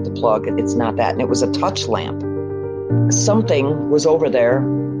 I checked the plug. It's not that. And it was a touch lamp. Something was over there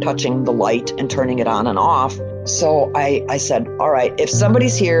touching the light and turning it on and off. So I said, all right, if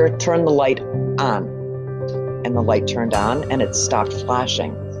somebody's here, turn the light on. And the light turned on and it stopped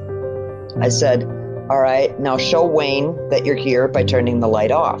flashing. I said, all right, now show Wayne that you're here by turning the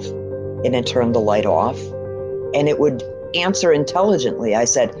light off. And it turned the light off and it would answer intelligently. I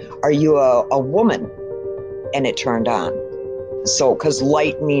said, are you a woman? And it turned on. So, because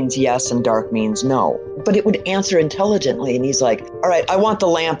light means yes and dark means no. But it would answer intelligently. And he's like, all right, I want the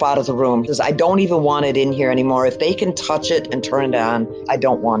lamp out of the room because I don't even want it in here anymore. If they can touch it and turn it on, I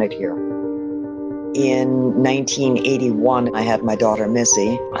don't want it here. In 1981, I had my daughter,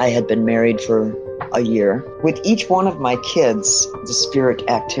 Missy. I had been married for a year. With each one of my kids, the spirit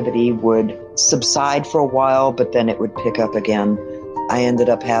activity would subside for a while, but then it would pick up again. I ended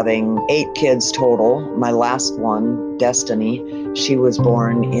up having 8 kids total. My last one, Destiny, she was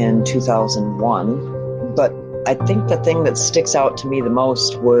born in 2001. But I think the thing that sticks out to me the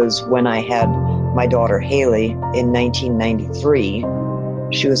most was when I had my daughter Haley in 1993.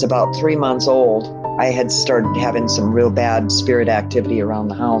 She was about 3 months old. I had started having some real bad spirit activity around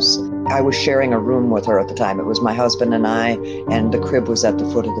the house. I was sharing a room with her at the time. It was my husband and I, and the crib was at the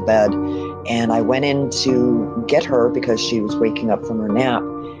foot of the bed. And I went in to get her because she was waking up from her nap,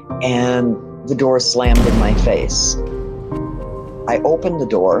 and the door slammed in my face. I opened the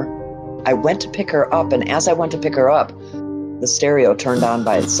door. I went to pick her up, and as I went to pick her up, the stereo turned on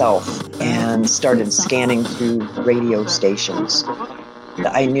by itself and started scanning through radio stations.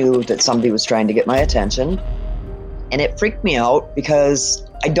 I knew that somebody was trying to get my attention, and it freaked me out because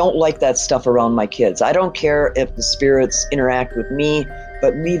I don't like that stuff around my kids. I don't care if the spirits interact with me,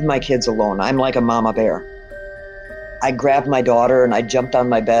 but leave my kids alone. I'm like a mama bear. I grabbed my daughter and I jumped on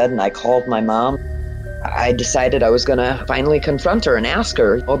my bed and I called my mom. I decided I was going to finally confront her and ask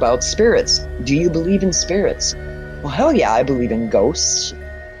her about spirits. Do you believe in spirits? Well, hell yeah, I believe in ghosts.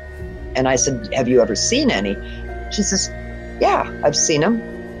 And I said, have you ever seen any? She says, yeah, I've seen them.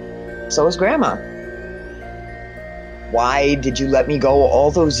 So has Grandma. Why did you let me go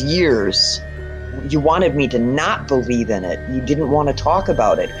all those years? You wanted me to not believe in it. You didn't want to talk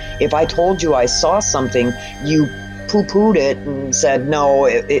about it. If I told you I saw something, you poo-pooed it and said, no,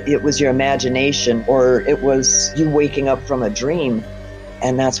 it was your imagination, or it was you waking up from a dream.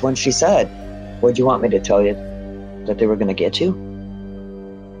 And that's when she said, what do you want me to tell you? That they were going to get you?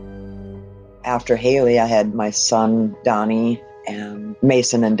 After Haley, I had my son, Donnie, and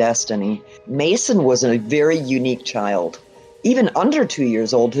Mason and Destiny. Mason was a very unique child. Even under 2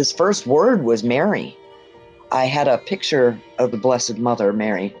 years old, his first word was Mary. I had a picture of the Blessed Mother,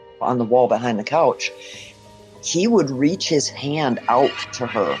 Mary, on the wall behind the couch. He would reach his hand out to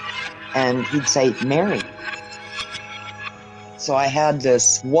her and he'd say, Mary. So I had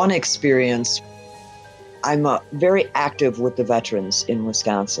this one experience. I'm very active with the veterans in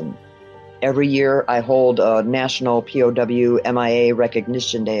Wisconsin. Every year I hold a National POW MIA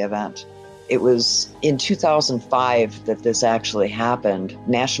Recognition Day event. It was in 2005 that this actually happened.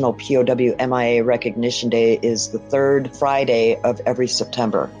 National POW MIA Recognition Day is the third Friday of every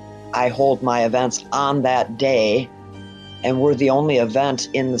September. I hold my events on that day, and we're the only event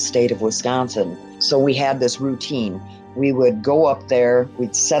in the state of Wisconsin. So we had this routine. We would go up there,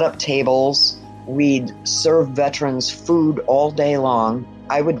 we'd set up tables, we'd serve veterans food all day long.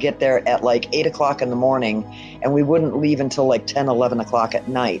 I would get there at like 8 o'clock in the morning, and we wouldn't leave until like 10, 11 o'clock at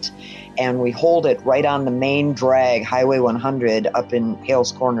night. And we hold it right on the main drag, Highway 100, up in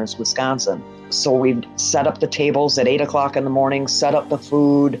Hales Corners, Wisconsin. So we'd set up the tables at 8 o'clock in the morning, set up the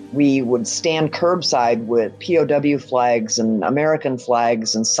food. We would stand curbside with POW flags and American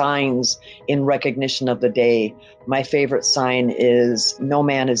flags and signs in recognition of the day. My favorite sign is, no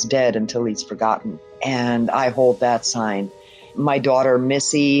man is dead until he's forgotten. And I hold that sign. My daughter,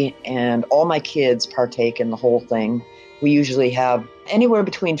 Missy, and all my kids partake in the whole thing. We usually have anywhere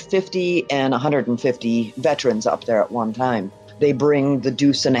between 50 and 150 veterans up there at one time. They bring the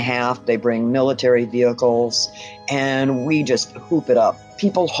deuce and a half, they bring military vehicles, and we just hoop it up.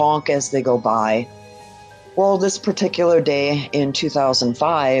 People honk as they go by. Well, this particular day in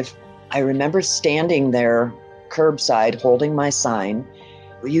 2005, I remember standing there curbside holding my sign.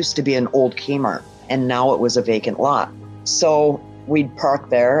 It used to be an old Kmart, and now it was a vacant lot. So we'd park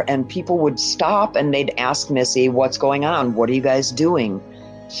there, and people would stop, and they'd ask Missy, what's going on? What are you guys doing?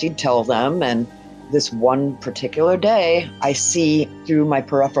 She'd tell them, and this one particular day, I see through my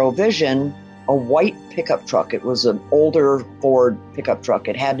peripheral vision a white pickup truck. It was an older Ford pickup truck.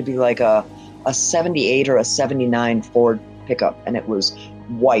 It had to be like a 78 or a 79 Ford pickup, and it was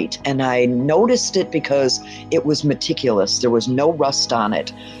white. And I noticed it because it was meticulous. There was no rust on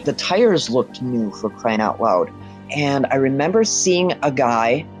it. The tires looked new, for crying out loud. And I remember seeing a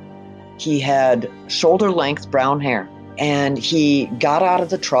guy. He had shoulder-length brown hair, and he got out of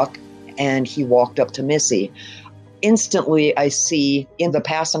the truck and he walked up to Missy. Instantly, I see in the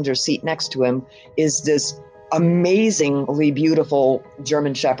passenger seat next to him is this amazingly beautiful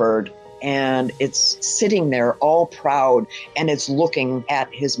German Shepherd, and it's sitting there all proud, and it's looking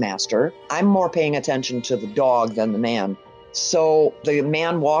at his master. I'm more paying attention to the dog than the man. So the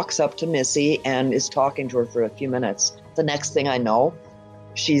man walks up to Missy and is talking to her for a few minutes. The next thing I know,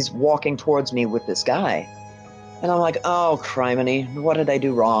 she's walking towards me with this guy. And I'm like, oh, criminy, what did I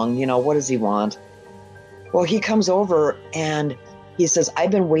do wrong? You know, what does he want? Well, he comes over and he says,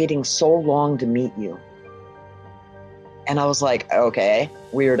 I've been waiting so long to meet you. And I was like, okay,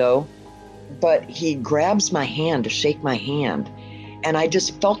 weirdo. But he grabs my hand to shake my hand. And I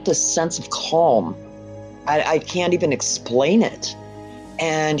just felt this sense of calm. I can't even explain it.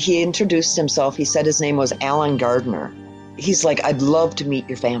 And he introduced himself. He said his name was Alan Gardner. He's like, I'd love to meet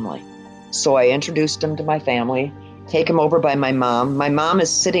your family. So I introduced him to my family, take him over by my mom. My mom is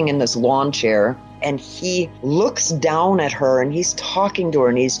sitting in this lawn chair, and he looks down at her, and he's talking to her,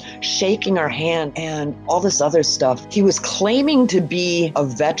 and he's shaking her hand and all this other stuff. He was claiming to be a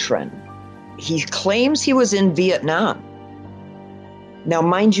veteran. He claims he was in Vietnam. Now,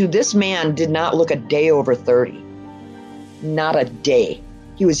 mind you, this man did not look a day over 30. Not a day.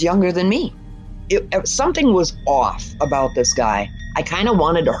 He was younger than me. Something was off about this guy. I kind of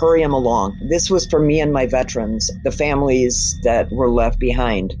wanted to hurry him along. This was for me and my veterans, the families that were left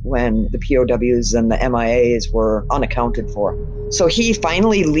behind when the POWs and the MIAs were unaccounted for. So he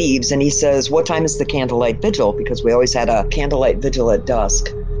finally leaves and he says, what time is the candlelight vigil? Because we always had a candlelight vigil at dusk.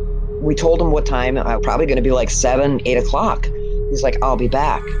 We told him what time, probably going to be like 7, 8 o'clock. He's like, I'll be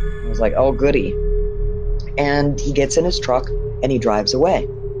back. I was like, oh, goody. And he gets in his truck and he drives away.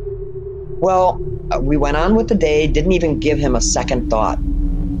 Well, we went on with the day, didn't even give him a second thought.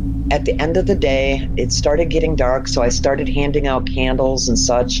 At the end of the day, it started getting dark, so I started handing out candles and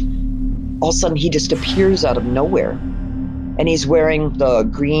such. All of a sudden, he just appears out of nowhere. And he's wearing the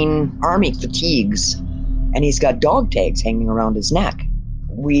green army fatigues, and he's got dog tags hanging around his neck.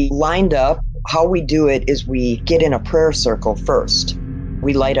 We lined up. How we do it is we get in a prayer circle first.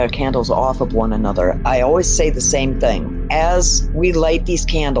 We light our candles off of one another. I always say the same thing. As we light these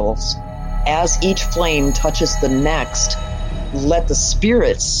candles, as each flame touches the next, let the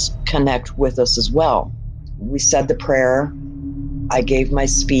spirits connect with us as well. We said the prayer, I gave my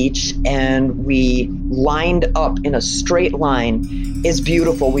speech, and we lined up in a straight line. It's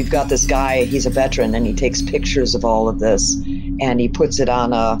beautiful. We've got this guy, he's a veteran, and he takes pictures of all of this, and he puts it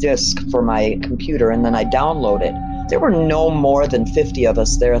on a disc for my computer, and then I download it. There were no more than 50 of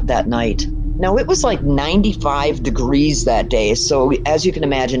us there that night. Now, it was like 95 degrees that day, so as you can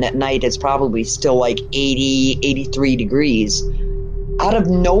imagine, at night it's probably still like 80, 83 degrees. Out of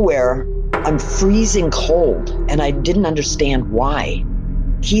nowhere, I'm freezing cold, and I didn't understand why.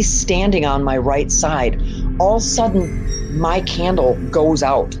 He's standing on my right side. All of a sudden, my candle goes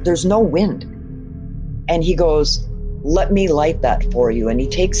out. There's no wind. And he goes, let me light that for you. And he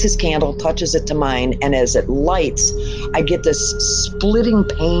takes his candle, touches it to mine, and as it lights, I get this splitting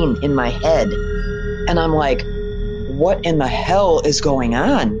pain in my head. And I'm like, what in the hell is going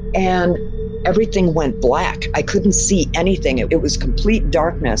on? And everything went black. I couldn't see anything. It was complete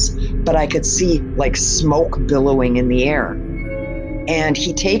darkness, but I could see like smoke billowing in the air. And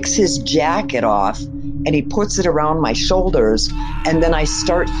he takes his jacket off and he puts it around my shoulders, and then I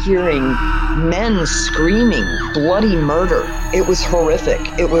start hearing men screaming bloody murder. It was horrific.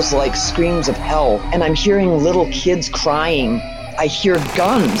 It was like screams of hell. And I'm hearing little kids crying. I hear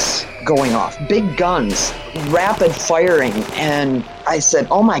guns going off, big guns, rapid firing. And I said,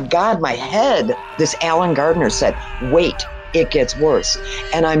 oh my God, my head. This Alan Gardner said, wait, it gets worse.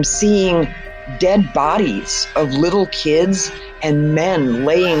 And I'm seeing dead bodies of little kids and men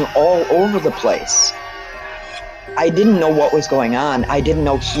laying all over the place. I didn't know what was going on. I didn't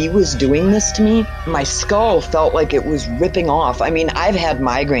know he was doing this to me. My skull felt like it was ripping off. I mean, I've had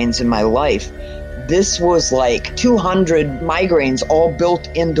migraines in my life. This was like 200 migraines all built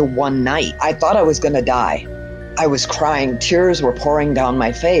into one night. I thought I was going to die. I was crying. Tears were pouring down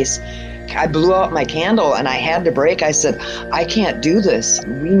my face. I blew out my candle and I had to break. I said, I can't do this.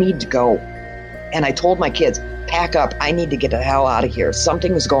 We need to go. And I told my kids, pack up. I need to get the hell out of here.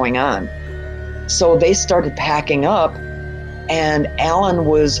 Something was going on. So they started packing up, and Alan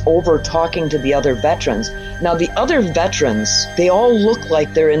was over talking to the other veterans. Now, the other veterans, they all look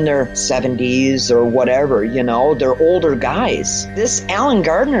like they're in their 70s or whatever, you know, they're older guys. This Alan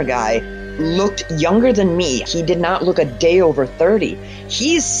Gardner guy looked younger than me. He did not look a day over 30.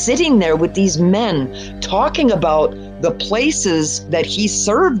 He's sitting there with these men talking about the places that he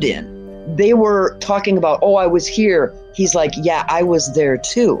served in. They were talking about, oh, I was here. He's like, yeah, I was there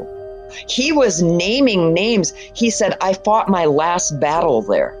too. He was naming names. He said, I fought my last battle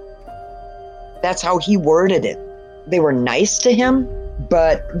there. That's how he worded it. They were nice to him,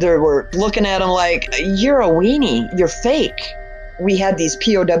 but they were looking at him like, you're a weenie, you're fake. We had these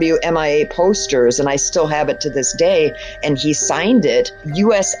POW MIA posters, and I still have it to this day, and he signed it,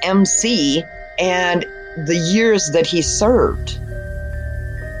 USMC, and the years that he served.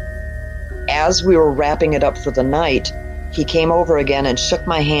 As we were wrapping it up for the night, he came over again and shook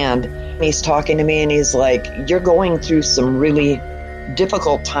my hand. He's talking to me and he's like, you're going through some really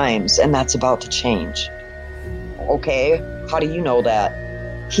difficult times and that's about to change. Okay, how do you know that?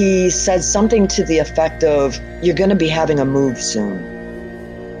 He said something to the effect of, you're going to be having a move soon.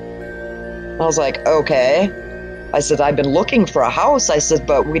 I was like, okay. I said, I've been looking for a house. I said,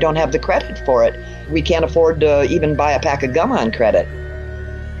 but we don't have the credit for it. We can't afford to even buy a pack of gum on credit.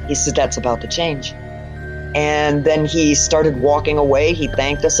 He said, that's about to change. And then he started walking away. He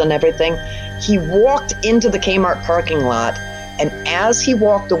thanked us and everything. He walked into the Kmart parking lot, and as he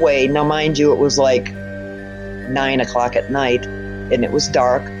walked away, now mind you, it was like 9 o'clock at night, and it was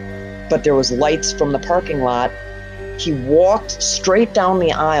dark, but there was lights from the parking lot. He walked straight down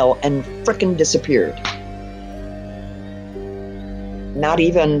the aisle and frickin' disappeared. Not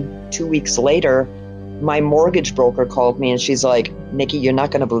even 2 weeks later, my mortgage broker called me, and she's like, Nikki, you're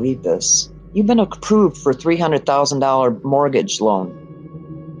not going to believe this. You've been approved for $300,000 mortgage loan.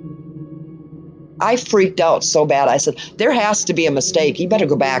 I freaked out so bad. I said, there has to be a mistake. You better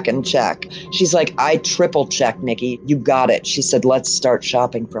go back and check. She's like, I triple checked, Nikki. You got it. She said, let's start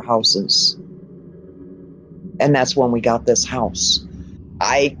shopping for houses. And that's when we got this house.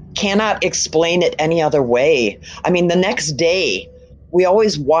 I cannot explain it any other way. I mean, the next day, we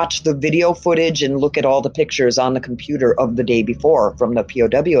always watch the video footage and look at all the pictures on the computer of the day before from the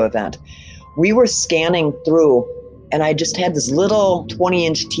POW event. We were scanning through, and I just had this little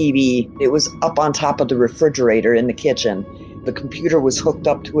 20-inch TV. It was up on top of the refrigerator in the kitchen. The computer was hooked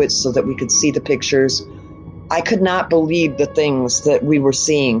up to it so that we could see the pictures. I could not believe the things that we were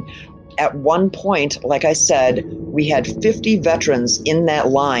seeing. At one point, like I said, we had 50 veterans in that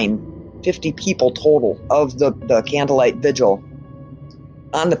line, 50 people total of the candlelight vigil.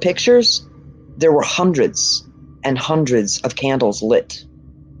 On the pictures, there were hundreds and hundreds of candles lit.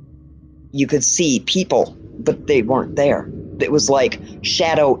 You could see people, but they weren't there. It was like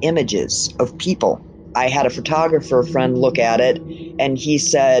shadow images of people. I had a photographer friend look at it, and he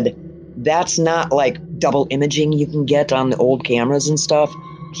said, that's not like double imaging you can get on the old cameras and stuff.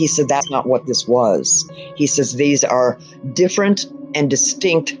 He said, that's not what this was. He says, these are different and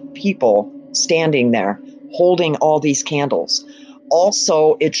distinct people standing there holding all these candles.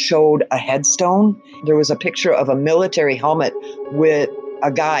 Also, it showed a headstone. There was a picture of a military helmet with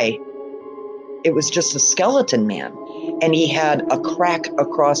a guy. It was just a skeleton man. And he had a crack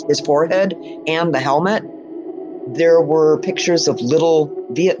across his forehead and the helmet. There were pictures of little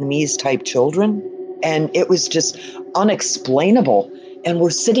Vietnamese type children. And it was just unexplainable. And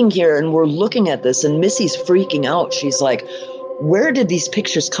we're sitting here and we're looking at this, and Missy's freaking out. She's like, where did these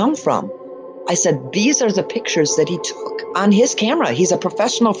pictures come from? I said, these are the pictures that he took on his camera. He's a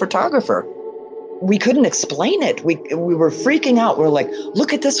professional photographer. We couldn't explain it. We were freaking out. We're like,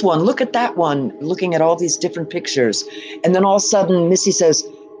 look at this one, look at that one, looking at all these different pictures. And then all of a sudden, Missy says,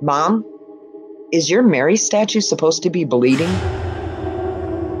 Mom, is your Mary statue supposed to be bleeding?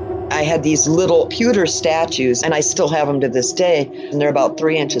 I had these little pewter statues, and I still have them to this day, and they're about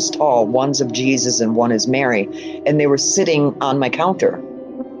 3 inches tall. One's of Jesus and one is Mary, and they were sitting on my counter.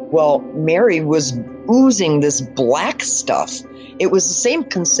 Well, Mary was oozing this black stuff. It was the same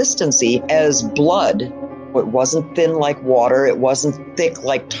consistency as blood. It wasn't thin like water. It wasn't thick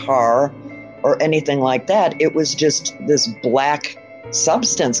like tar or anything like that. It was just this black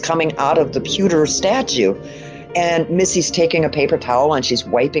substance coming out of the pewter statue. And Missy's taking a paper towel and she's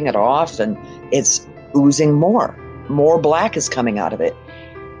wiping it off, and it's oozing more. More black is coming out of it.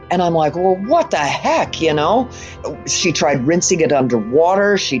 And I'm like, well, what the heck, you know? She tried rinsing it under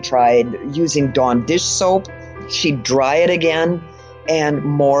water. She tried using Dawn dish soap. She'd dry it again, and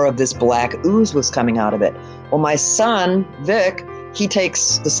more of this black ooze was coming out of it. Well, my son, Vic, he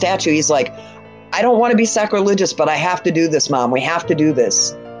takes the statue. He's like, I don't want to be sacrilegious, but I have to do this, Mom. We have to do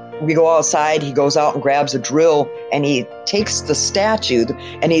this. We go outside, he goes out and grabs a drill, and he takes the statue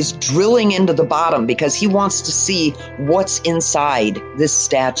and he's drilling into the bottom because he wants to see what's inside this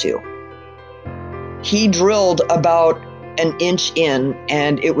statue. He drilled about an inch in,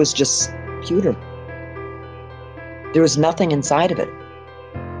 and it was just pewter. There was nothing inside of it.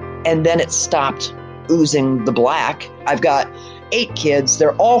 And then it stopped oozing the black. I've got 8 kids.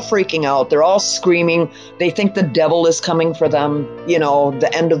 They're all freaking out. They're all screaming. They think the devil is coming for them, you know,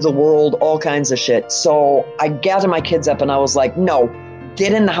 the end of the world, all kinds of shit. So I gathered my kids up and I was like, no,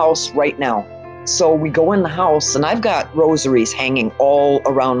 get in the house right now. So we go in the house, and I've got rosaries hanging all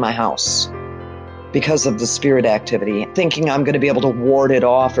around my house because of the spirit activity, thinking I'm going to be able to ward it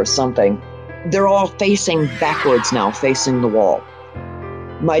off or something. They're all facing backwards now, facing the wall.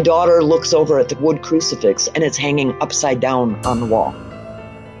 My daughter looks over at the wood crucifix, and it's hanging upside down on the wall.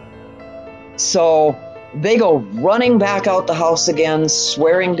 So they go running back out the house again,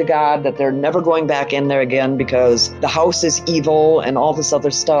 swearing to God that they're never going back in there again because the house is evil and all this other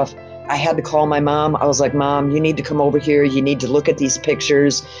stuff. I had to call my mom. I was like, Mom, you need to come over here. You need to look at these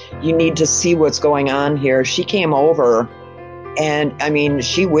pictures. You need to see what's going on here. She came over, and I mean,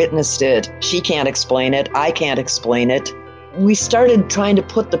 she witnessed it. She can't explain it. I can't explain it. We started trying to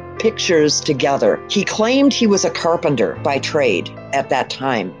put the pictures together. He claimed he was a carpenter by trade at that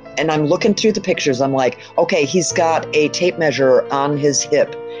time. And I'm looking through the pictures. I'm like, okay, he's got a tape measure on his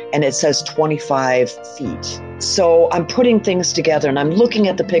hip, and it says 25 feet. So I'm putting things together, and I'm looking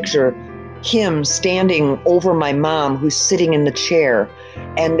at the picture, him standing over my mom who's sitting in the chair,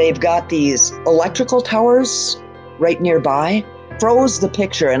 and they've got these electrical towers right nearby. Froze the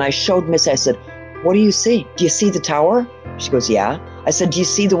picture, and I showed Miss, I said, what do you see? Do you see the tower? She goes, yeah. I said, do you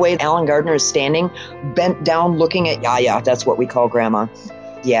see the way Alan Gardner is standing, bent down, looking at Yaya? That's what we call Grandma.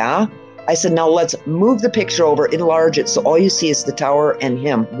 Yeah. I said, now let's move the picture over, enlarge it, so all you see is the tower and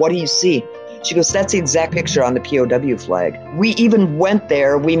him. What do you see? She goes, that's the exact picture on the POW flag. We even went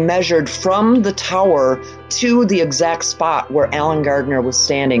there. We measured from the tower to the exact spot where Alan Gardner was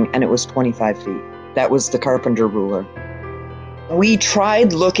standing, and it was 25 feet. That was the Carpenter ruler. We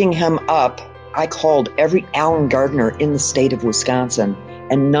tried looking him up. I called every Alan Gardner in the state of Wisconsin,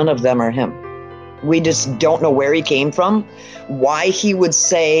 and none of them are him. We just don't know where he came from, why he would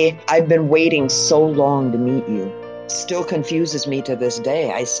say, I've been waiting so long to meet you. Still confuses me to this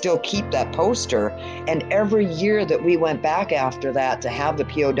day. I still keep that poster, and every year that we went back after that to have the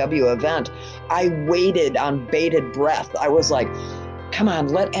POW event, I waited on bated breath. I was like, come on,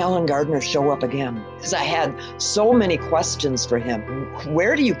 let Alan Gardner show up again. Because I had so many questions for him.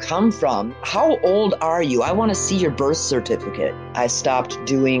 Where do you come from? How old are you? I want to see your birth certificate. I stopped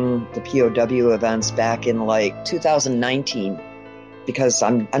doing the POW events back in like 2019 because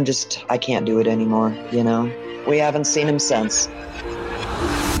I can't do it anymore, you know? We haven't seen him since.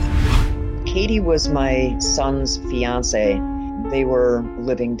 Katie was my son's fiance. They were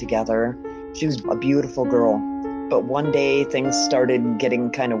living together. She was a beautiful girl. But one day things started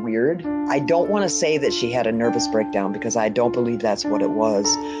getting kind of weird. I don't want to say that she had a nervous breakdown because I don't believe that's what it was.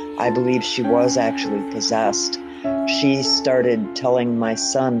 I believe she was actually possessed. She started telling my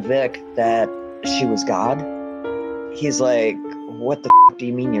son Vic that she was God. He's like, what the do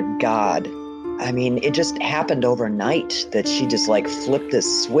you mean you're God? I mean, it just happened overnight that she just like flipped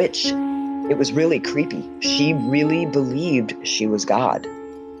this switch. It was really creepy. She really believed she was God.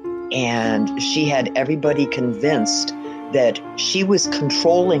 And she had everybody convinced that she was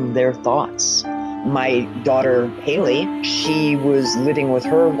controlling their thoughts. My daughter, Haley, she was living with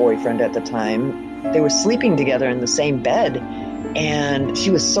her boyfriend at the time. They were sleeping together in the same bed. And she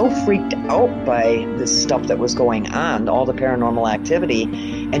was so freaked out by this stuff that was going on, all the paranormal activity.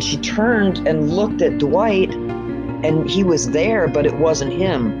 And she turned and looked at Dwight, and he was there, but it wasn't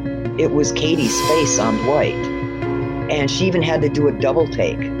him. It was Katie's face on Dwight. And she even had to do a double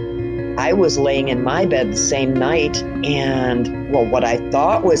take. I was laying in my bed the same night, and, well, what I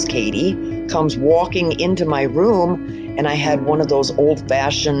thought was Katie comes walking into my room, and I had one of those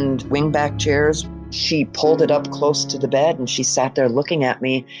old-fashioned wingback chairs. She pulled it up close to the bed, and she sat there looking at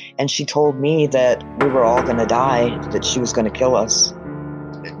me, and she told me that we were all going to die, that she was going to kill us.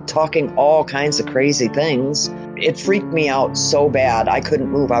 Talking all kinds of crazy things. It freaked me out so bad. I couldn't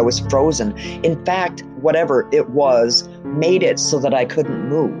move. I was frozen. In fact, whatever it was made it so that I couldn't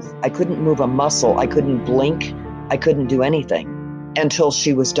move. I couldn't move a muscle. I couldn't blink. I couldn't do anything until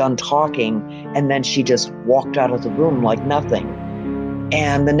she was done talking, and then she just walked out of the room like nothing.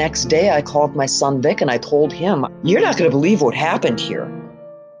 And the next day I called my son Vic and I told him, you're not going to believe what happened here.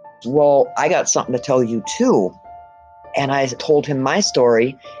 Well, I got something to tell you too. And I told him my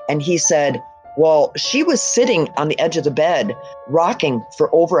story, and he said, well, she was sitting on the edge of the bed, rocking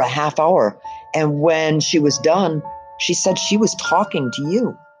for over a half hour. And when she was done, she said she was talking to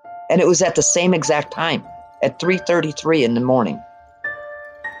you. And it was at the same exact time, at 3:33 in the morning.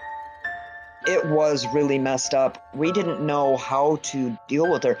 It was really messed up. We didn't know how to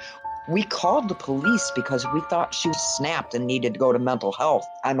deal with her. We called the police because we thought she was snapped and needed to go to mental health.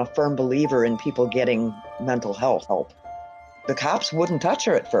 I'm a firm believer in people getting mental health help. The cops wouldn't touch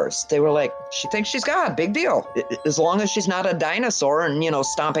her at first. They were like, she thinks she's God, big deal. As long as she's not a dinosaur and,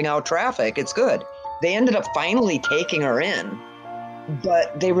 stomping out traffic, it's good. They ended up finally taking her in,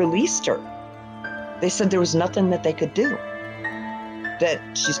 but they released her. They said there was nothing that they could do, that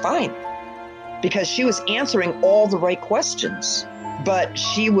she's fine, because she was answering all the right questions. But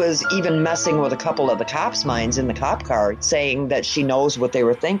she was even messing with a couple of the cops' minds in the cop car, saying that she knows what they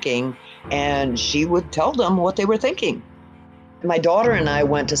were thinking, and she would tell them what they were thinking. My daughter and I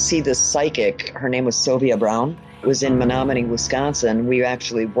went to see this psychic. Her name was Sylvia Brown. It was in Menominee, Wisconsin. We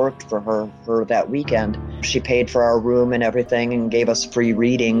actually worked for her for that weekend. She paid for our room and everything and gave us free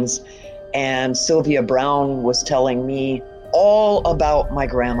readings. And Sylvia Brown was telling me all about my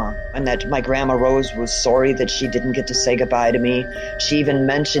grandma, and that my grandma Rose was sorry that she didn't get to say goodbye to me. She even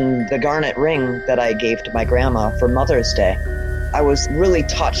mentioned the garnet ring that I gave to my grandma for Mother's Day. I was really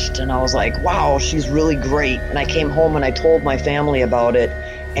touched, and I was like, wow, she's really great. And I came home and I told my family about it,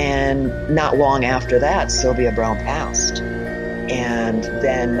 and not long after that, Sylvia Brown passed. And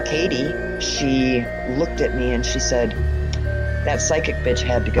then Katie, she looked at me and she said, that psychic bitch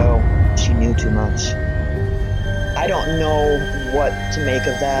had to go. She knew too much. I don't know what to make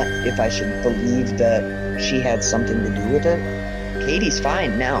of that, if I should believe that she had something to do with it. Katie's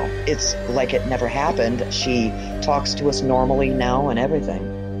fine now. It's like it never happened. She talks to us normally now and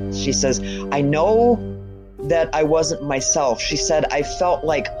everything. She says, I know that I wasn't myself. She said, I felt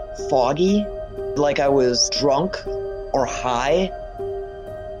like foggy, like I was drunk or high.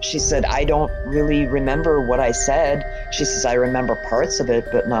 She said, I don't really remember what I said. She says, I remember parts of it,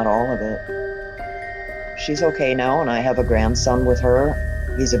 but not all of it. She's okay now, and I have a grandson with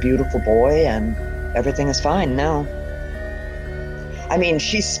her. He's a beautiful boy, and everything is fine now. I mean,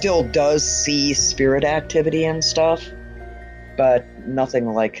 she still does see spirit activity and stuff, but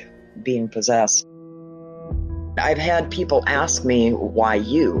nothing like being possessed. I've had people ask me, why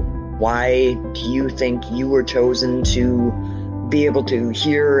you? Why do you think you were chosen to be able to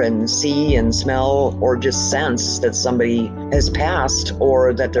hear and see and smell or just sense that somebody has passed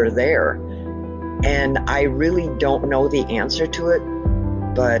or that they're there? And I really don't know the answer to it,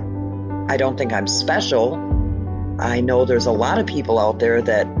 but I don't think I'm special. I know there's a lot of people out there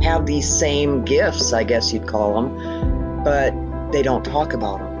that have these same gifts, I guess you'd call them, but they don't talk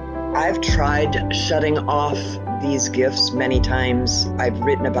about them. I've tried shutting off these gifts many times. I've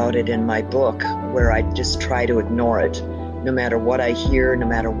written about it in my book, where I just try to ignore it. No matter what I hear, no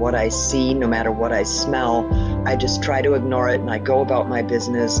matter what I see, no matter what I smell, I just try to ignore it and I go about my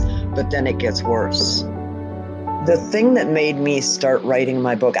business, but then it gets worse. The thing that made me start writing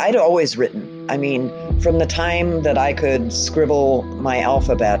my book, I'd always written. I mean, from the time that I could scribble my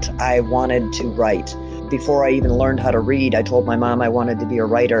alphabet, I wanted to write. Before I even learned how to read, I told my mom I wanted to be a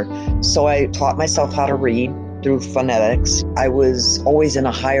writer. So I taught myself how to read through phonetics. I was always in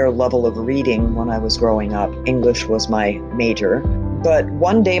a higher level of reading when I was growing up. English was my major. But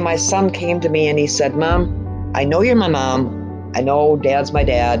one day my son came to me and he said, Mom, I know you're my mom. I know Dad's my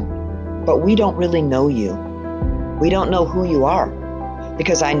dad, but we don't really know you. We don't know who you are.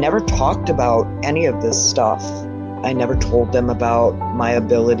 Because I never talked about any of this stuff. I never told them about my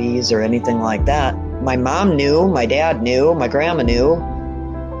abilities or anything like that. My mom knew, my dad knew, my grandma knew,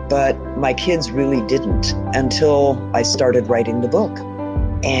 but my kids really didn't until I started writing the book.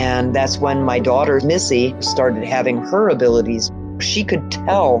 And that's when my daughter, Missy, started having her abilities. She could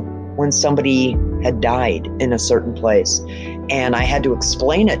tell when somebody had died in a certain place. And I had to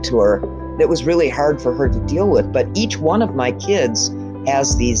explain it to her. That was really hard for her to deal with. But each one of my kids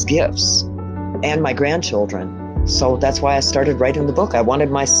has these gifts, and my grandchildren. So that's why I started writing the book. I wanted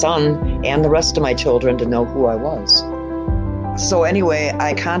my son and the rest of my children to know who I was. So anyway,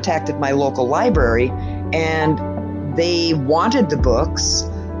 I contacted my local library, and they wanted the books,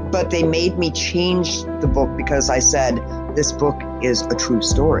 but they made me change the book because I said, this book is a true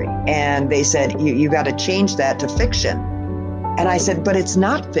story. And they said, you got to change that to fiction. And I said, but it's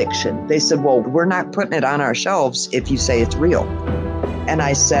not fiction. They said, well, we're not putting it on our shelves if you say it's real. And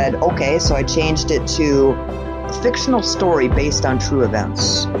I said, okay, so I changed it to a fictional story based on true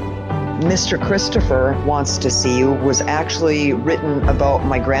events. Mr. Christopher Wants to See You was actually written about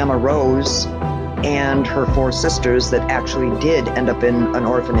my Grandma Rose and her 4 sisters that actually did end up in an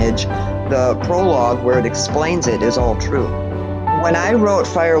orphanage. The prologue where it explains it is all true. When I wrote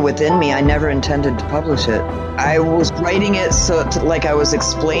Fire Within Me, I never intended to publish it. I was writing it like I was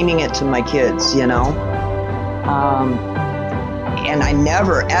explaining it to my kids, you know? And I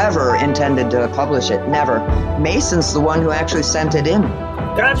never, ever intended to publish it. Never. Mason's the one who actually sent it in.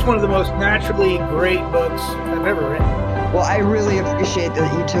 That's one of the most naturally great books I've ever written. Well, I really appreciate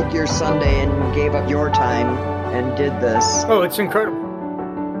that you took your Sunday and gave up your time and did this. Oh, it's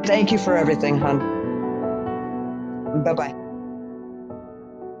incredible. Thank you for everything, hon. Bye-bye.